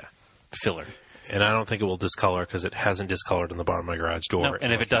factory filler. And I don't think it will discolor because it hasn't discolored on the bottom of my garage door. No,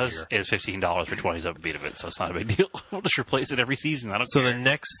 and if it does, it's $15 for 27 feet of it, so it's not a big deal. We'll just replace it every season. I don't care. So the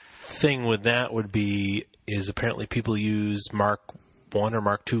next thing with that is apparently people use Mark 1 or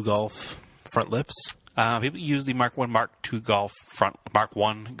Mark 2 Golf front lips? People use the Mark 1, Mark 2 Golf front, Mark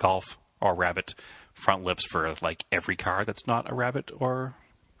 1 Golf or Rabbit front lips for like every car that's not a Rabbit or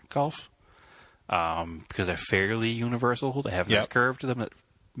Golf. Because they're fairly universal. They have a nice curve to them that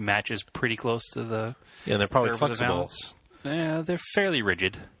matches pretty close to the... Yeah, and they're probably flexible. Yeah, they're fairly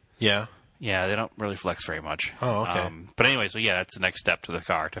rigid. Yeah? Yeah, they don't really flex very much. Oh, okay. But anyway, so yeah, that's the next step to the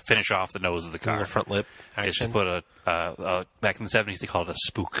car, to finish off the nose of the car. The front lip action. Is to put back in the 70s, they called it a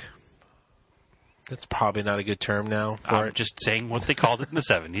spook. That's probably not a good term now. I'm just saying what they called it in the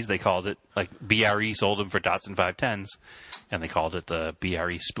 70s. They called it, like, BRE sold them for Datsun 510s, and they called it the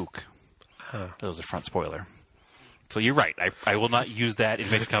BRE spook. Huh. That was a front spoiler. So you're right. I will not use that in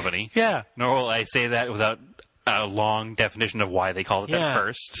mixed company. Yeah. Nor will I say that without a long definition of why they called it that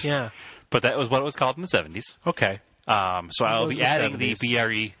first. Yeah. But that was what it was called in the 70s. Okay. So I'll be adding 70s. The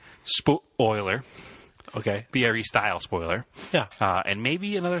BRE spoiler. Okay. BRE style spoiler. Yeah. And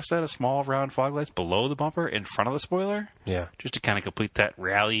maybe another set of small round fog lights below the bumper in front of the spoiler. Yeah. Just to kind of complete that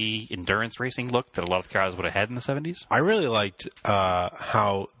rally endurance racing look that a lot of cars would have had in the 70s. I really liked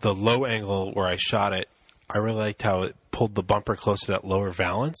how the low angle where I shot it, I really liked how it pulled the bumper close to that lower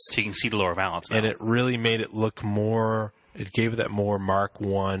valance. So you can see the lower valance now. And it really made it look more, it gave it that more Mark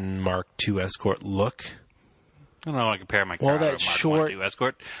 1, Mark 2 Escort look. I don't want to compare my car to a Mark 1 2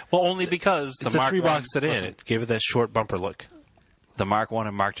 Escort. Well, only because the Mark 3-box sedan. It gave it that short bumper look. The Mark 1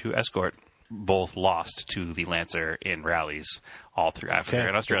 and Mark 2 Escort both lost to the Lancer in rallies all through Africa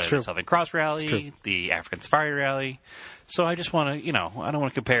and Australia. The Southern Cross Rally, the African Safari Rally. So I just want to, I don't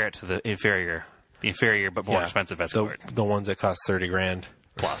want to compare it to the inferior but more expensive Escort. The ones that cost $30,000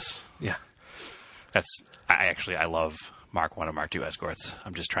 plus. Yeah. I love Mark 1 and Mark 2 Escorts.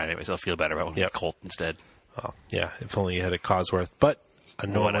 I'm just trying to make myself feel better about Colt instead. Oh, yeah, if only you had a Cosworth. But a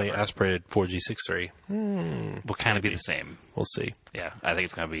normally aspirated 4G63 will kind of be the same. We'll see. Yeah, I think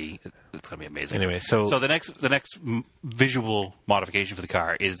it's going to be amazing. Anyway, so the next visual modification for the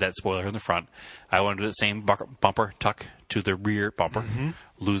car is that spoiler in the front. I want to do the same bumper tuck to the rear bumper,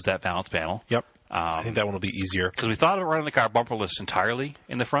 lose that balance panel. Yep. I think that one will be easier. Because we thought of running the car bumperless entirely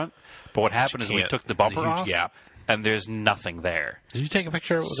in the front, but what happened is we took the bumper off, and there's nothing there. Did you take a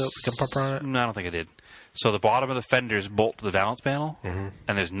picture with the bumper on it? No, I don't think I did. So the bottom of the fenders bolt to the valance panel,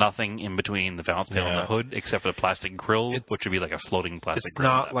 and there's nothing in between the valance panel and the hood except for the plastic grill, which would be like a floating plastic grill.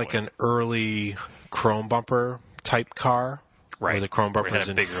 It's not like an early chrome bumper type car. Right. Where the chrome bumper is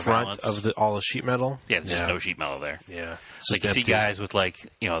in front of all the sheet metal. Yeah, there's just no sheet metal there. Yeah. So you see guys with the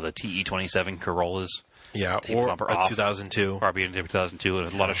TE27 Corollas. Yeah, or a 2002. Or being a 2002.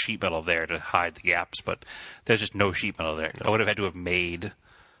 There's a lot of sheet metal there to hide the gaps, but there's just no sheet metal there. No. I would have had to have made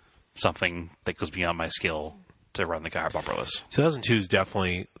something that goes beyond my skill to run the car bumperless. 2002 is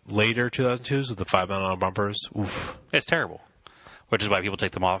definitely later 2002s with the 5-mile bumpers. Oof. It's terrible. Which is why people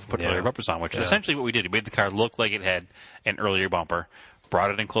take them off and put earlier bumpers on, which is essentially what we did. We made the car look like it had an earlier bumper,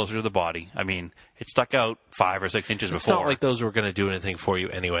 brought it in closer to the body. I mean, it stuck out 5 or 6 inches before. It's not like those were going to do anything for you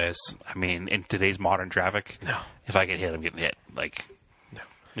anyways. I mean, in today's modern traffic, if I get hit, I'm getting hit. It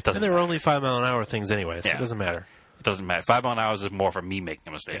doesn't And they were only 5-mile-an-hour things anyways, so it doesn't matter. It doesn't matter. 5 mile an hour is more for me making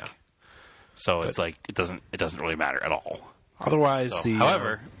a mistake. Yeah. So it's like, it doesn't really matter at all. Otherwise,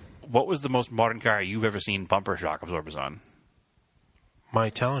 however, what was the most modern car you've ever seen bumper shock absorbers on? My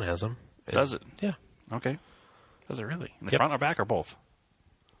Talon has them. Does it? Yeah. Okay. Does it really? In the front or back or both?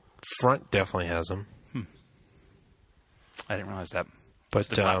 Front definitely has them. I didn't realize that. But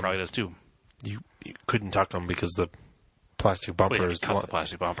the back probably does too. You couldn't tuck them because the plastic bumper is cut the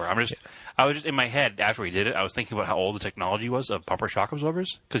plastic bumper. I was just in my head after we did it. I was thinking about how old the technology was of bumper shock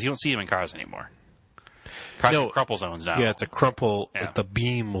absorbers because you don't see them in cars anymore. Cars have crumple zones now. Yeah, it's a crumple. Yeah. The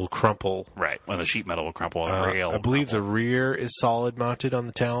beam will crumple. Right, when the sheet metal will crumple on the rail. I believe the rear is solid mounted on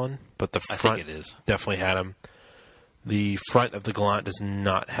the Talon, but the front I think it is. Definitely had them. The front of the Galant does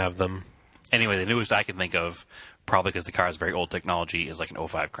not have them. Anyway, the newest I can think of, probably because the car is very old technology, is like an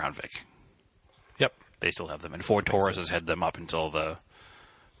 05 Crown Vic. Yep. They still have them. And Ford Taurus has had them up until the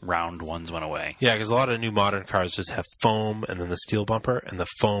round ones went away. Yeah, because a lot of new modern cars just have foam and then the steel bumper, and the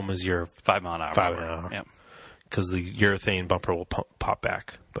foam is your 5 mile an hour. 5 mile an hour. Yep. Because the urethane bumper will pop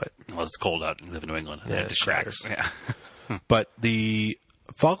back. But unless it's cold out and you live in New England. And it cracks. Yeah. But the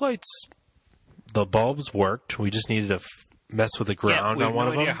fog lights, the bulbs worked. We just needed to mess with the ground on one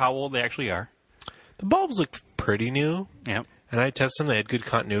of them. We have no idea how old they actually are. The bulbs look pretty new. Yep. And I tested them. They had good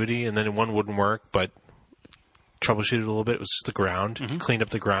continuity. And then one wouldn't work, but troubleshooted a little bit. It was just the ground. Mm-hmm. Cleaned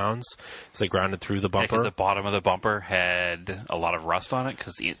up the grounds. So they grounded through the bumper. Because the bottom of the bumper had a lot of rust on it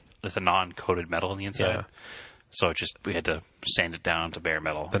because it's a non-coated metal on the inside. Yeah. So we had to sand it down to bare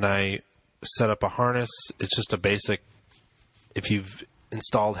metal. Then I set up a harness. It's just a basic, if you've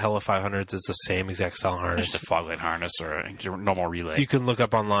installed Hella 500s. It's the same exact style harness. Just a fog light harness or a normal relay. You can look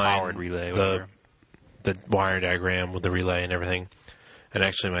up online powered relay, the wire diagram with the relay and everything. And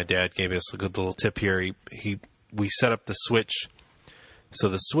actually, my dad gave us a good little tip here. We set up the switch. So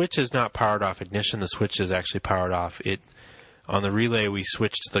the switch is not powered off ignition. The switch is actually powered off. On the relay, we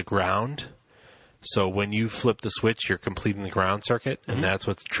switched to the ground. So when you flip the switch, you're completing the ground circuit, and that's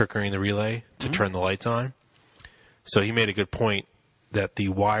what's triggering the relay to turn the lights on. So he made a good point that the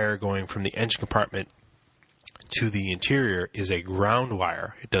wire going from the engine compartment to the interior is a ground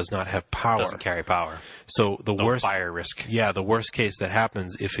wire. It does not have power. It doesn't carry power. So the worst fire risk. Yeah, the worst case that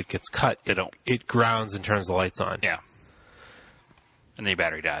happens if it gets cut, it grounds and turns the lights on. Yeah. And the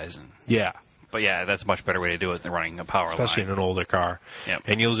battery dies. Yeah. But yeah, that's a much better way to do it than running a power line. Especially in an older car. Yep.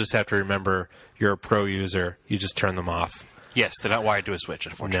 And you'll just have to remember, you're a pro user, you just turn them off. Yes, they're not wired to a switch,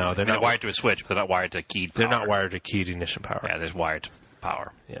 unfortunately. No, they're not wired to a switch, but they're not wired to keyed power. They're not wired to keyed ignition power. Yeah, there's wired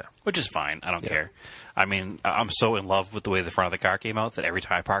power. Yeah. Which is fine. I don't care. I mean, I'm so in love with the way the front of the car came out that every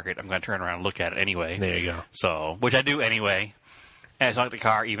time I park it, I'm going to turn around and look at it anyway. There you go. So, which I do anyway. And it's not like the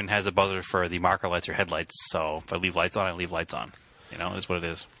car even has a buzzer for the marker lights or headlights. So if I leave lights on, I leave lights on. You know, that's what it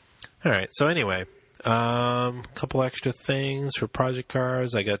is. All right. So anyway, couple extra things for project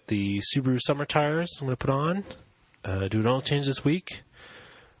cars. I got the Subaru summer tires I'm going to put on. Do an oil change this week.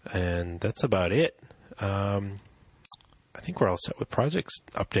 And that's about it. I think we're all set with projects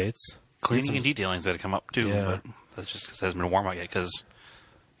updates. Cleaning and detailing's got to come up too. Yeah. But that's just because it hasn't been warm out yet. Because,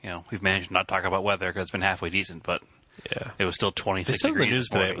 we've managed to not talk about weather because it's been halfway decent. But it was still 26 degrees. They said degrees in the news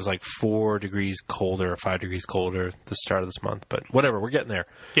today it was like 4 degrees colder or 5 degrees colder at the start of this month. But whatever, we're getting there.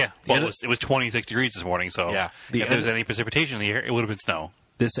 Yeah. Well, it was 26 degrees this morning. So if there was any precipitation in the air, it would have been snow.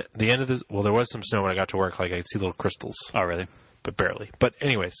 The end of this. Well, there was some snow when I got to work. Like I could see little crystals. Oh, really? But barely. But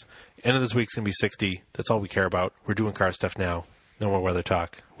anyways, end of this week's going to be 60. That's all we care about. We're doing car stuff now. No more weather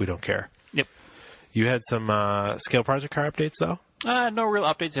talk. We don't care. Yep. You had some scale project car updates, though? No real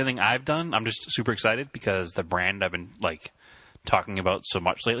updates. Anything I've done. I'm just super excited because the brand I've been talking about so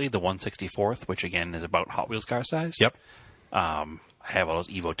much lately, the 164th, which again is about Hot Wheels car size. Yep. I have all those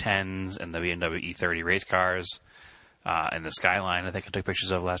Evo 10s and the BMW E30 race cars and the Skyline. I think I took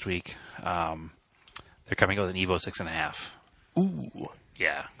pictures of last week. They're coming out with an Evo 6.5. Ooh.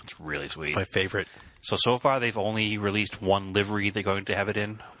 Yeah, it's really sweet. It's my favorite. So far they've only released one livery they're going to have it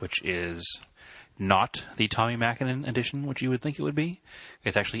in, which is not the Tommy Mäkinen edition, which you would think it would be.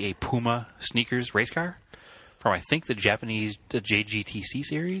 It's actually a Puma sneakers race car from, I think, the Japanese JGTC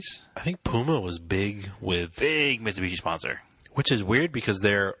series. I think Puma was big Mitsubishi sponsor. Which is weird because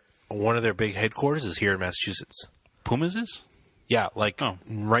one of their big headquarters is here in Massachusetts. Puma's is? Yeah,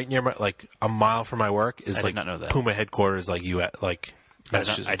 right near a mile from my work is I did not know that. Puma headquarters,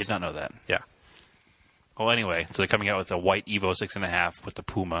 Massachusetts. I did not know that. Yeah. Well, anyway, so they're coming out with a white Evo 6.5 with the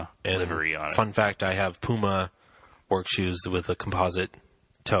Puma livery on it. Fun fact, I have Puma work shoes with a composite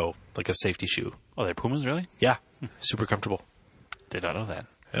toe, like a safety shoe. Oh, they're Pumas, really? Yeah. Super comfortable. Did not know that.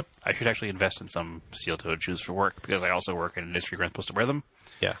 Yep. I should actually invest in some steel-toed shoes for work because I also work in an industry where I'm supposed to wear them.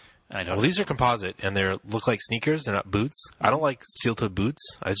 Yeah. And Well, these are composite, and they look like sneakers. They're not boots. I don't like steel-toed boots.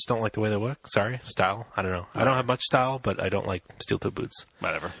 I just don't like the way they look. Sorry. Style. I don't know. I don't have much style, but I don't like steel-toed boots.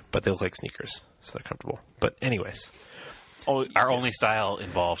 Whatever. But they look like sneakers, so they're comfortable. But anyways. Our only style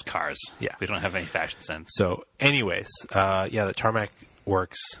involves cars. Yeah. We don't have any fashion sense. So anyways, the Tarmac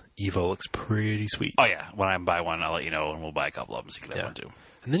Works Evo looks pretty sweet. Oh, yeah. When I buy one, I'll let you know, and we'll buy a couple of them so you can have one, too.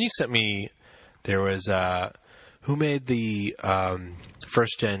 And then you sent me, there was, who made the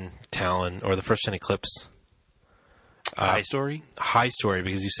first-gen Talon, or the first-gen Eclipse? High Story? High Story,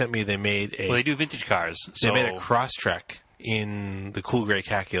 because you sent me, they made a... Well, they do vintage cars. They made a Crosstrek in the cool gray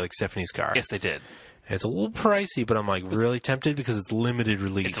khaki, like Stephanie's car. Yes, they did. And it's a little pricey, but I'm really tempted because it's limited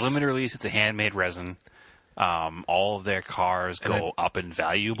release. It's a limited release. It's a handmade resin. All of their cars go up in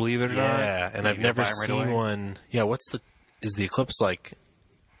value, believe it or not. Yeah, and I've never seen one. Yeah, is the Eclipse like...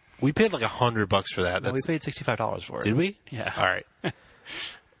 We paid like $100 for that. We paid $65 for it. Did we? Yeah. All right.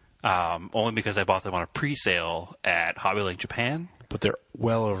 Only because I bought them on a pre-sale at Hobby Link Japan. But they're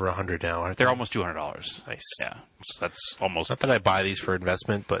well over $100 now, aren't they? They're almost $200. Nice. Yeah. So that's almost... Not that I buy these for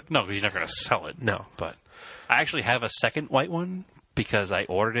investment, but... No, because you're not going to sell it. No. But I actually have a second white one because I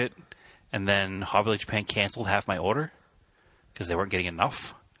ordered it, and then Hobby Link Japan canceled half my order because they weren't getting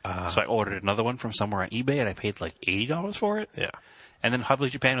enough. So I ordered another one from somewhere on eBay, and I paid like $80 for it. Yeah. And then Hobby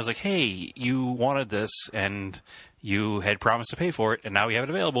Link Japan was like, hey, you wanted this, and you had promised to pay for it, and now we have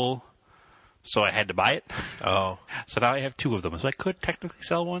it available. So I had to buy it. Oh. So now I have two of them. So I could technically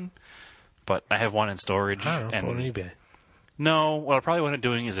sell one, but I have one in storage. I don't know, on eBay. No, what I probably want to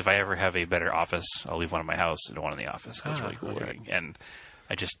doing is if I ever have a better office, I'll leave one in my house and one in the office. That's really cool. Okay. And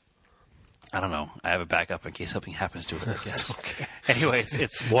I don't know. I have a backup in case something happens to it, I guess. Okay. Anyway,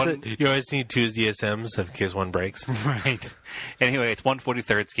 it's one... You always need two DSMs in case one breaks. Right. Anyway, it's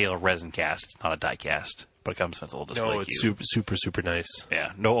 1/43rd scale resin cast. It's not a die cast, but it comes with a little display cube. No, it's super, super, super nice.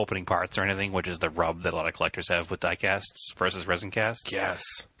 Yeah. No opening parts or anything, which is the rub that a lot of collectors have with die casts versus resin casts. Yes.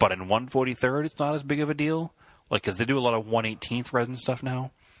 But in 1/43rd, it's not as big of a deal. Like, because they do a lot of 1/18th resin stuff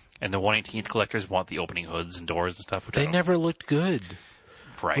now, and the 1/18th collectors want the opening hoods and doors and stuff. Which they never looked good.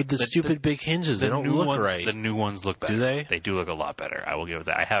 Right. With the stupid big hinges, they don't look right. The new ones look better. Do they? They do look a lot better. I will give it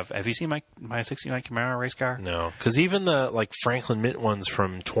that. Have you seen my 69 Camaro race car? No. Because even the Franklin Mint ones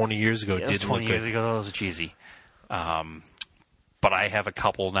from 20 years ago didn't look good. 20 years ago, those are cheesy. But I have a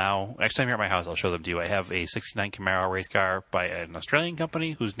couple now. Next time you're at my house, I'll show them to you. I have a 69 Camaro race car by an Australian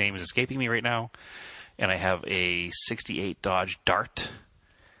company whose name is escaping me right now. And I have a 68 Dodge Dart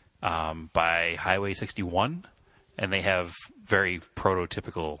by Highway 61. And they have very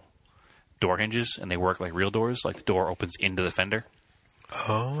prototypical door hinges, and they work like real doors. Like the door opens into the fender.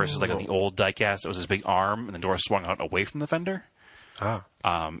 Oh. Versus like on the old diecast, it was this big arm, and the door swung out away from the fender. Ah.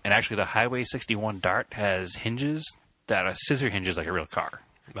 And actually, the Highway 61 Dart has hinges that are scissor hinges like a real car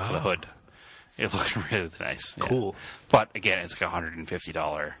for the hood. It looks really nice. Cool. Yeah. But again, it's like a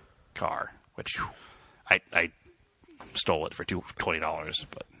 $150 car, which I stole it for $20.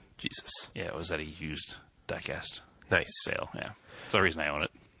 But Jesus. Yeah, it was at a used diecast. Nice. Sale, yeah. That's the reason I own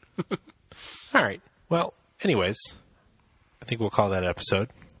it. All right. Well, anyways, I think we'll call that an episode.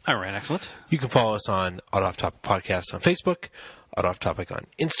 All right, excellent. You can follow us on Auto Off Topic Podcast on Facebook, Auto Off Topic on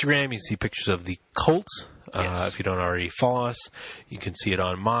Instagram. You can see pictures of the Colt. If you don't already follow us, you can see it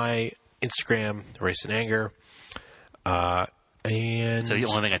on my Instagram, Race and Anger. And so the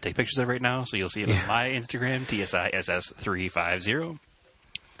only thing I take pictures of right now, so you'll see it on my Instagram, TSISS350.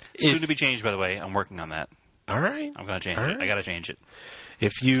 Soon to be changed, by the way. I'm working on that. All right. I'm going to change it. I got to change it.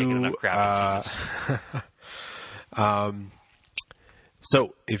 If you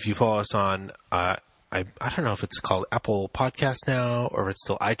so if you follow us on I don't know if it's called Apple Podcast now or if it's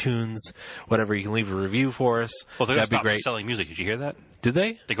still iTunes, whatever, you can leave a review for us. Well, they're going to stop selling music. Did you hear that? Did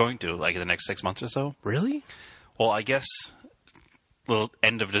they? They're going to, like, in the next 6 months or so. Really? Well, I guess little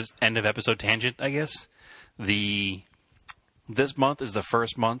end of episode tangent, I guess. This month is the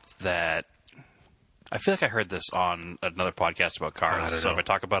first month that I feel like I heard this on another podcast about cars. So if I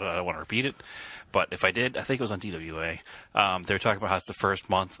talk about it, I don't want to repeat it. But if I did, I think it was on DWA. They were talking about how it's the first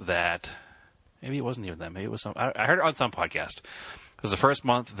month that maybe it wasn't even them. Maybe it was some. I heard it on some podcast. It was the first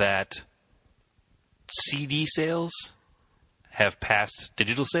month that CD sales have passed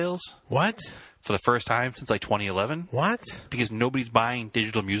digital sales. What? For the first time since like 2011. What? Because nobody's buying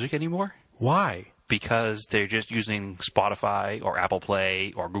digital music anymore. Why? Because they're just using Spotify or Apple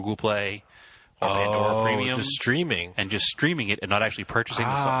Play or Google Play or Pandora Premium. Just streaming. And just streaming it and not actually purchasing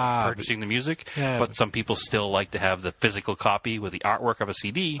the song, purchasing the music. Yeah. But some people still like to have the physical copy with the artwork of a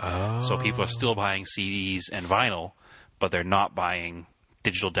CD. So people are still buying CDs and vinyl, but they're not buying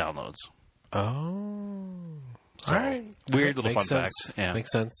digital downloads. Oh. So, all right. Weird little fun fact. Yeah.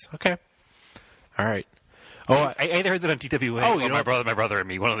 Makes sense. Okay. All right. Oh, I either heard that on TWA or my brother and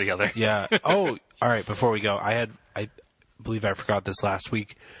me, one or the other. Yeah. Oh, all right. Before we go, I believe I forgot this last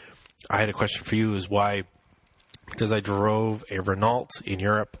week. I had a question for you. Is why? Because I drove a Renault in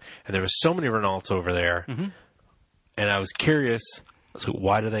Europe, and there were so many Renaults over there, and I was curious. So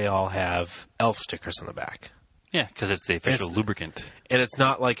why do they all have Elf stickers on the back? Yeah, because it's the official lubricant, and it's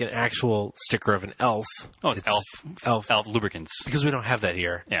not like an actual sticker of an elf. Oh, it's Elf lubricants. Because we don't have that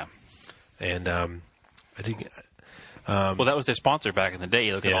here. Yeah, and I think. Well, that was their sponsor back in the day.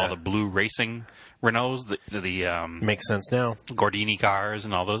 You look at all the blue racing Renaults, the makes sense now. Gordini cars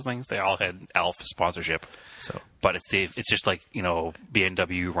and all those things. They all had Elf sponsorship. So, but it's just like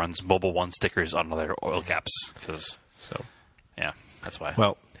BMW runs Mobil 1 stickers on their oil caps. Yeah, that's why.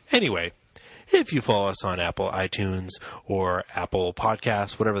 Well, anyway, if you follow us on Apple iTunes or Apple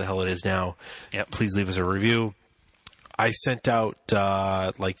Podcasts, whatever the hell it is now, please leave us a review. I sent out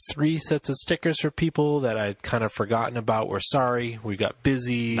like 3 sets of stickers for people that I'd kind of forgotten about. We're sorry, we got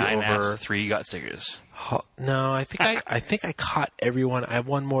busy. 9 after 3 got stickers. No, I think I caught everyone. I have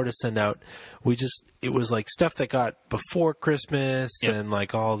one more to send out. It was like stuff that got before Christmas and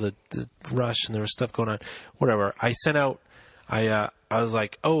like all the rush, and there was stuff going on. Whatever. I sent out. I was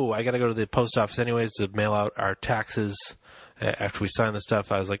like, oh, I got to go to the post office anyways to mail out our taxes after we sign the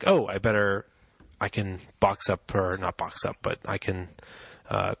stuff. I was like, oh, I can box up, or not box up, but I can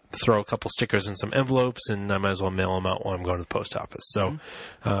throw a couple stickers in some envelopes, and I might as well mail them out while I'm going to the post office. So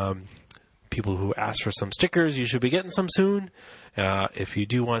people who asked for some stickers. You should be getting some soon. If you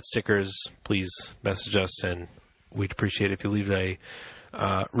do want stickers, please message us, and we'd appreciate it if you leave a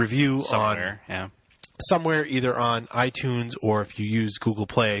review somewhere, either on iTunes or if you use Google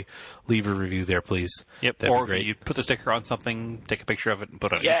Play, leave a review there, please. Yep. That'd or if you put the sticker on something, take a picture of it and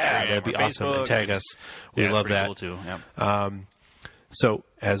put it on Instagram. Yeah, that'd be awesome. And tag us. We love that. Cool too. Yep. So,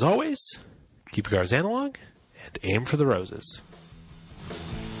 as always, keep your cars analog and aim for the roses.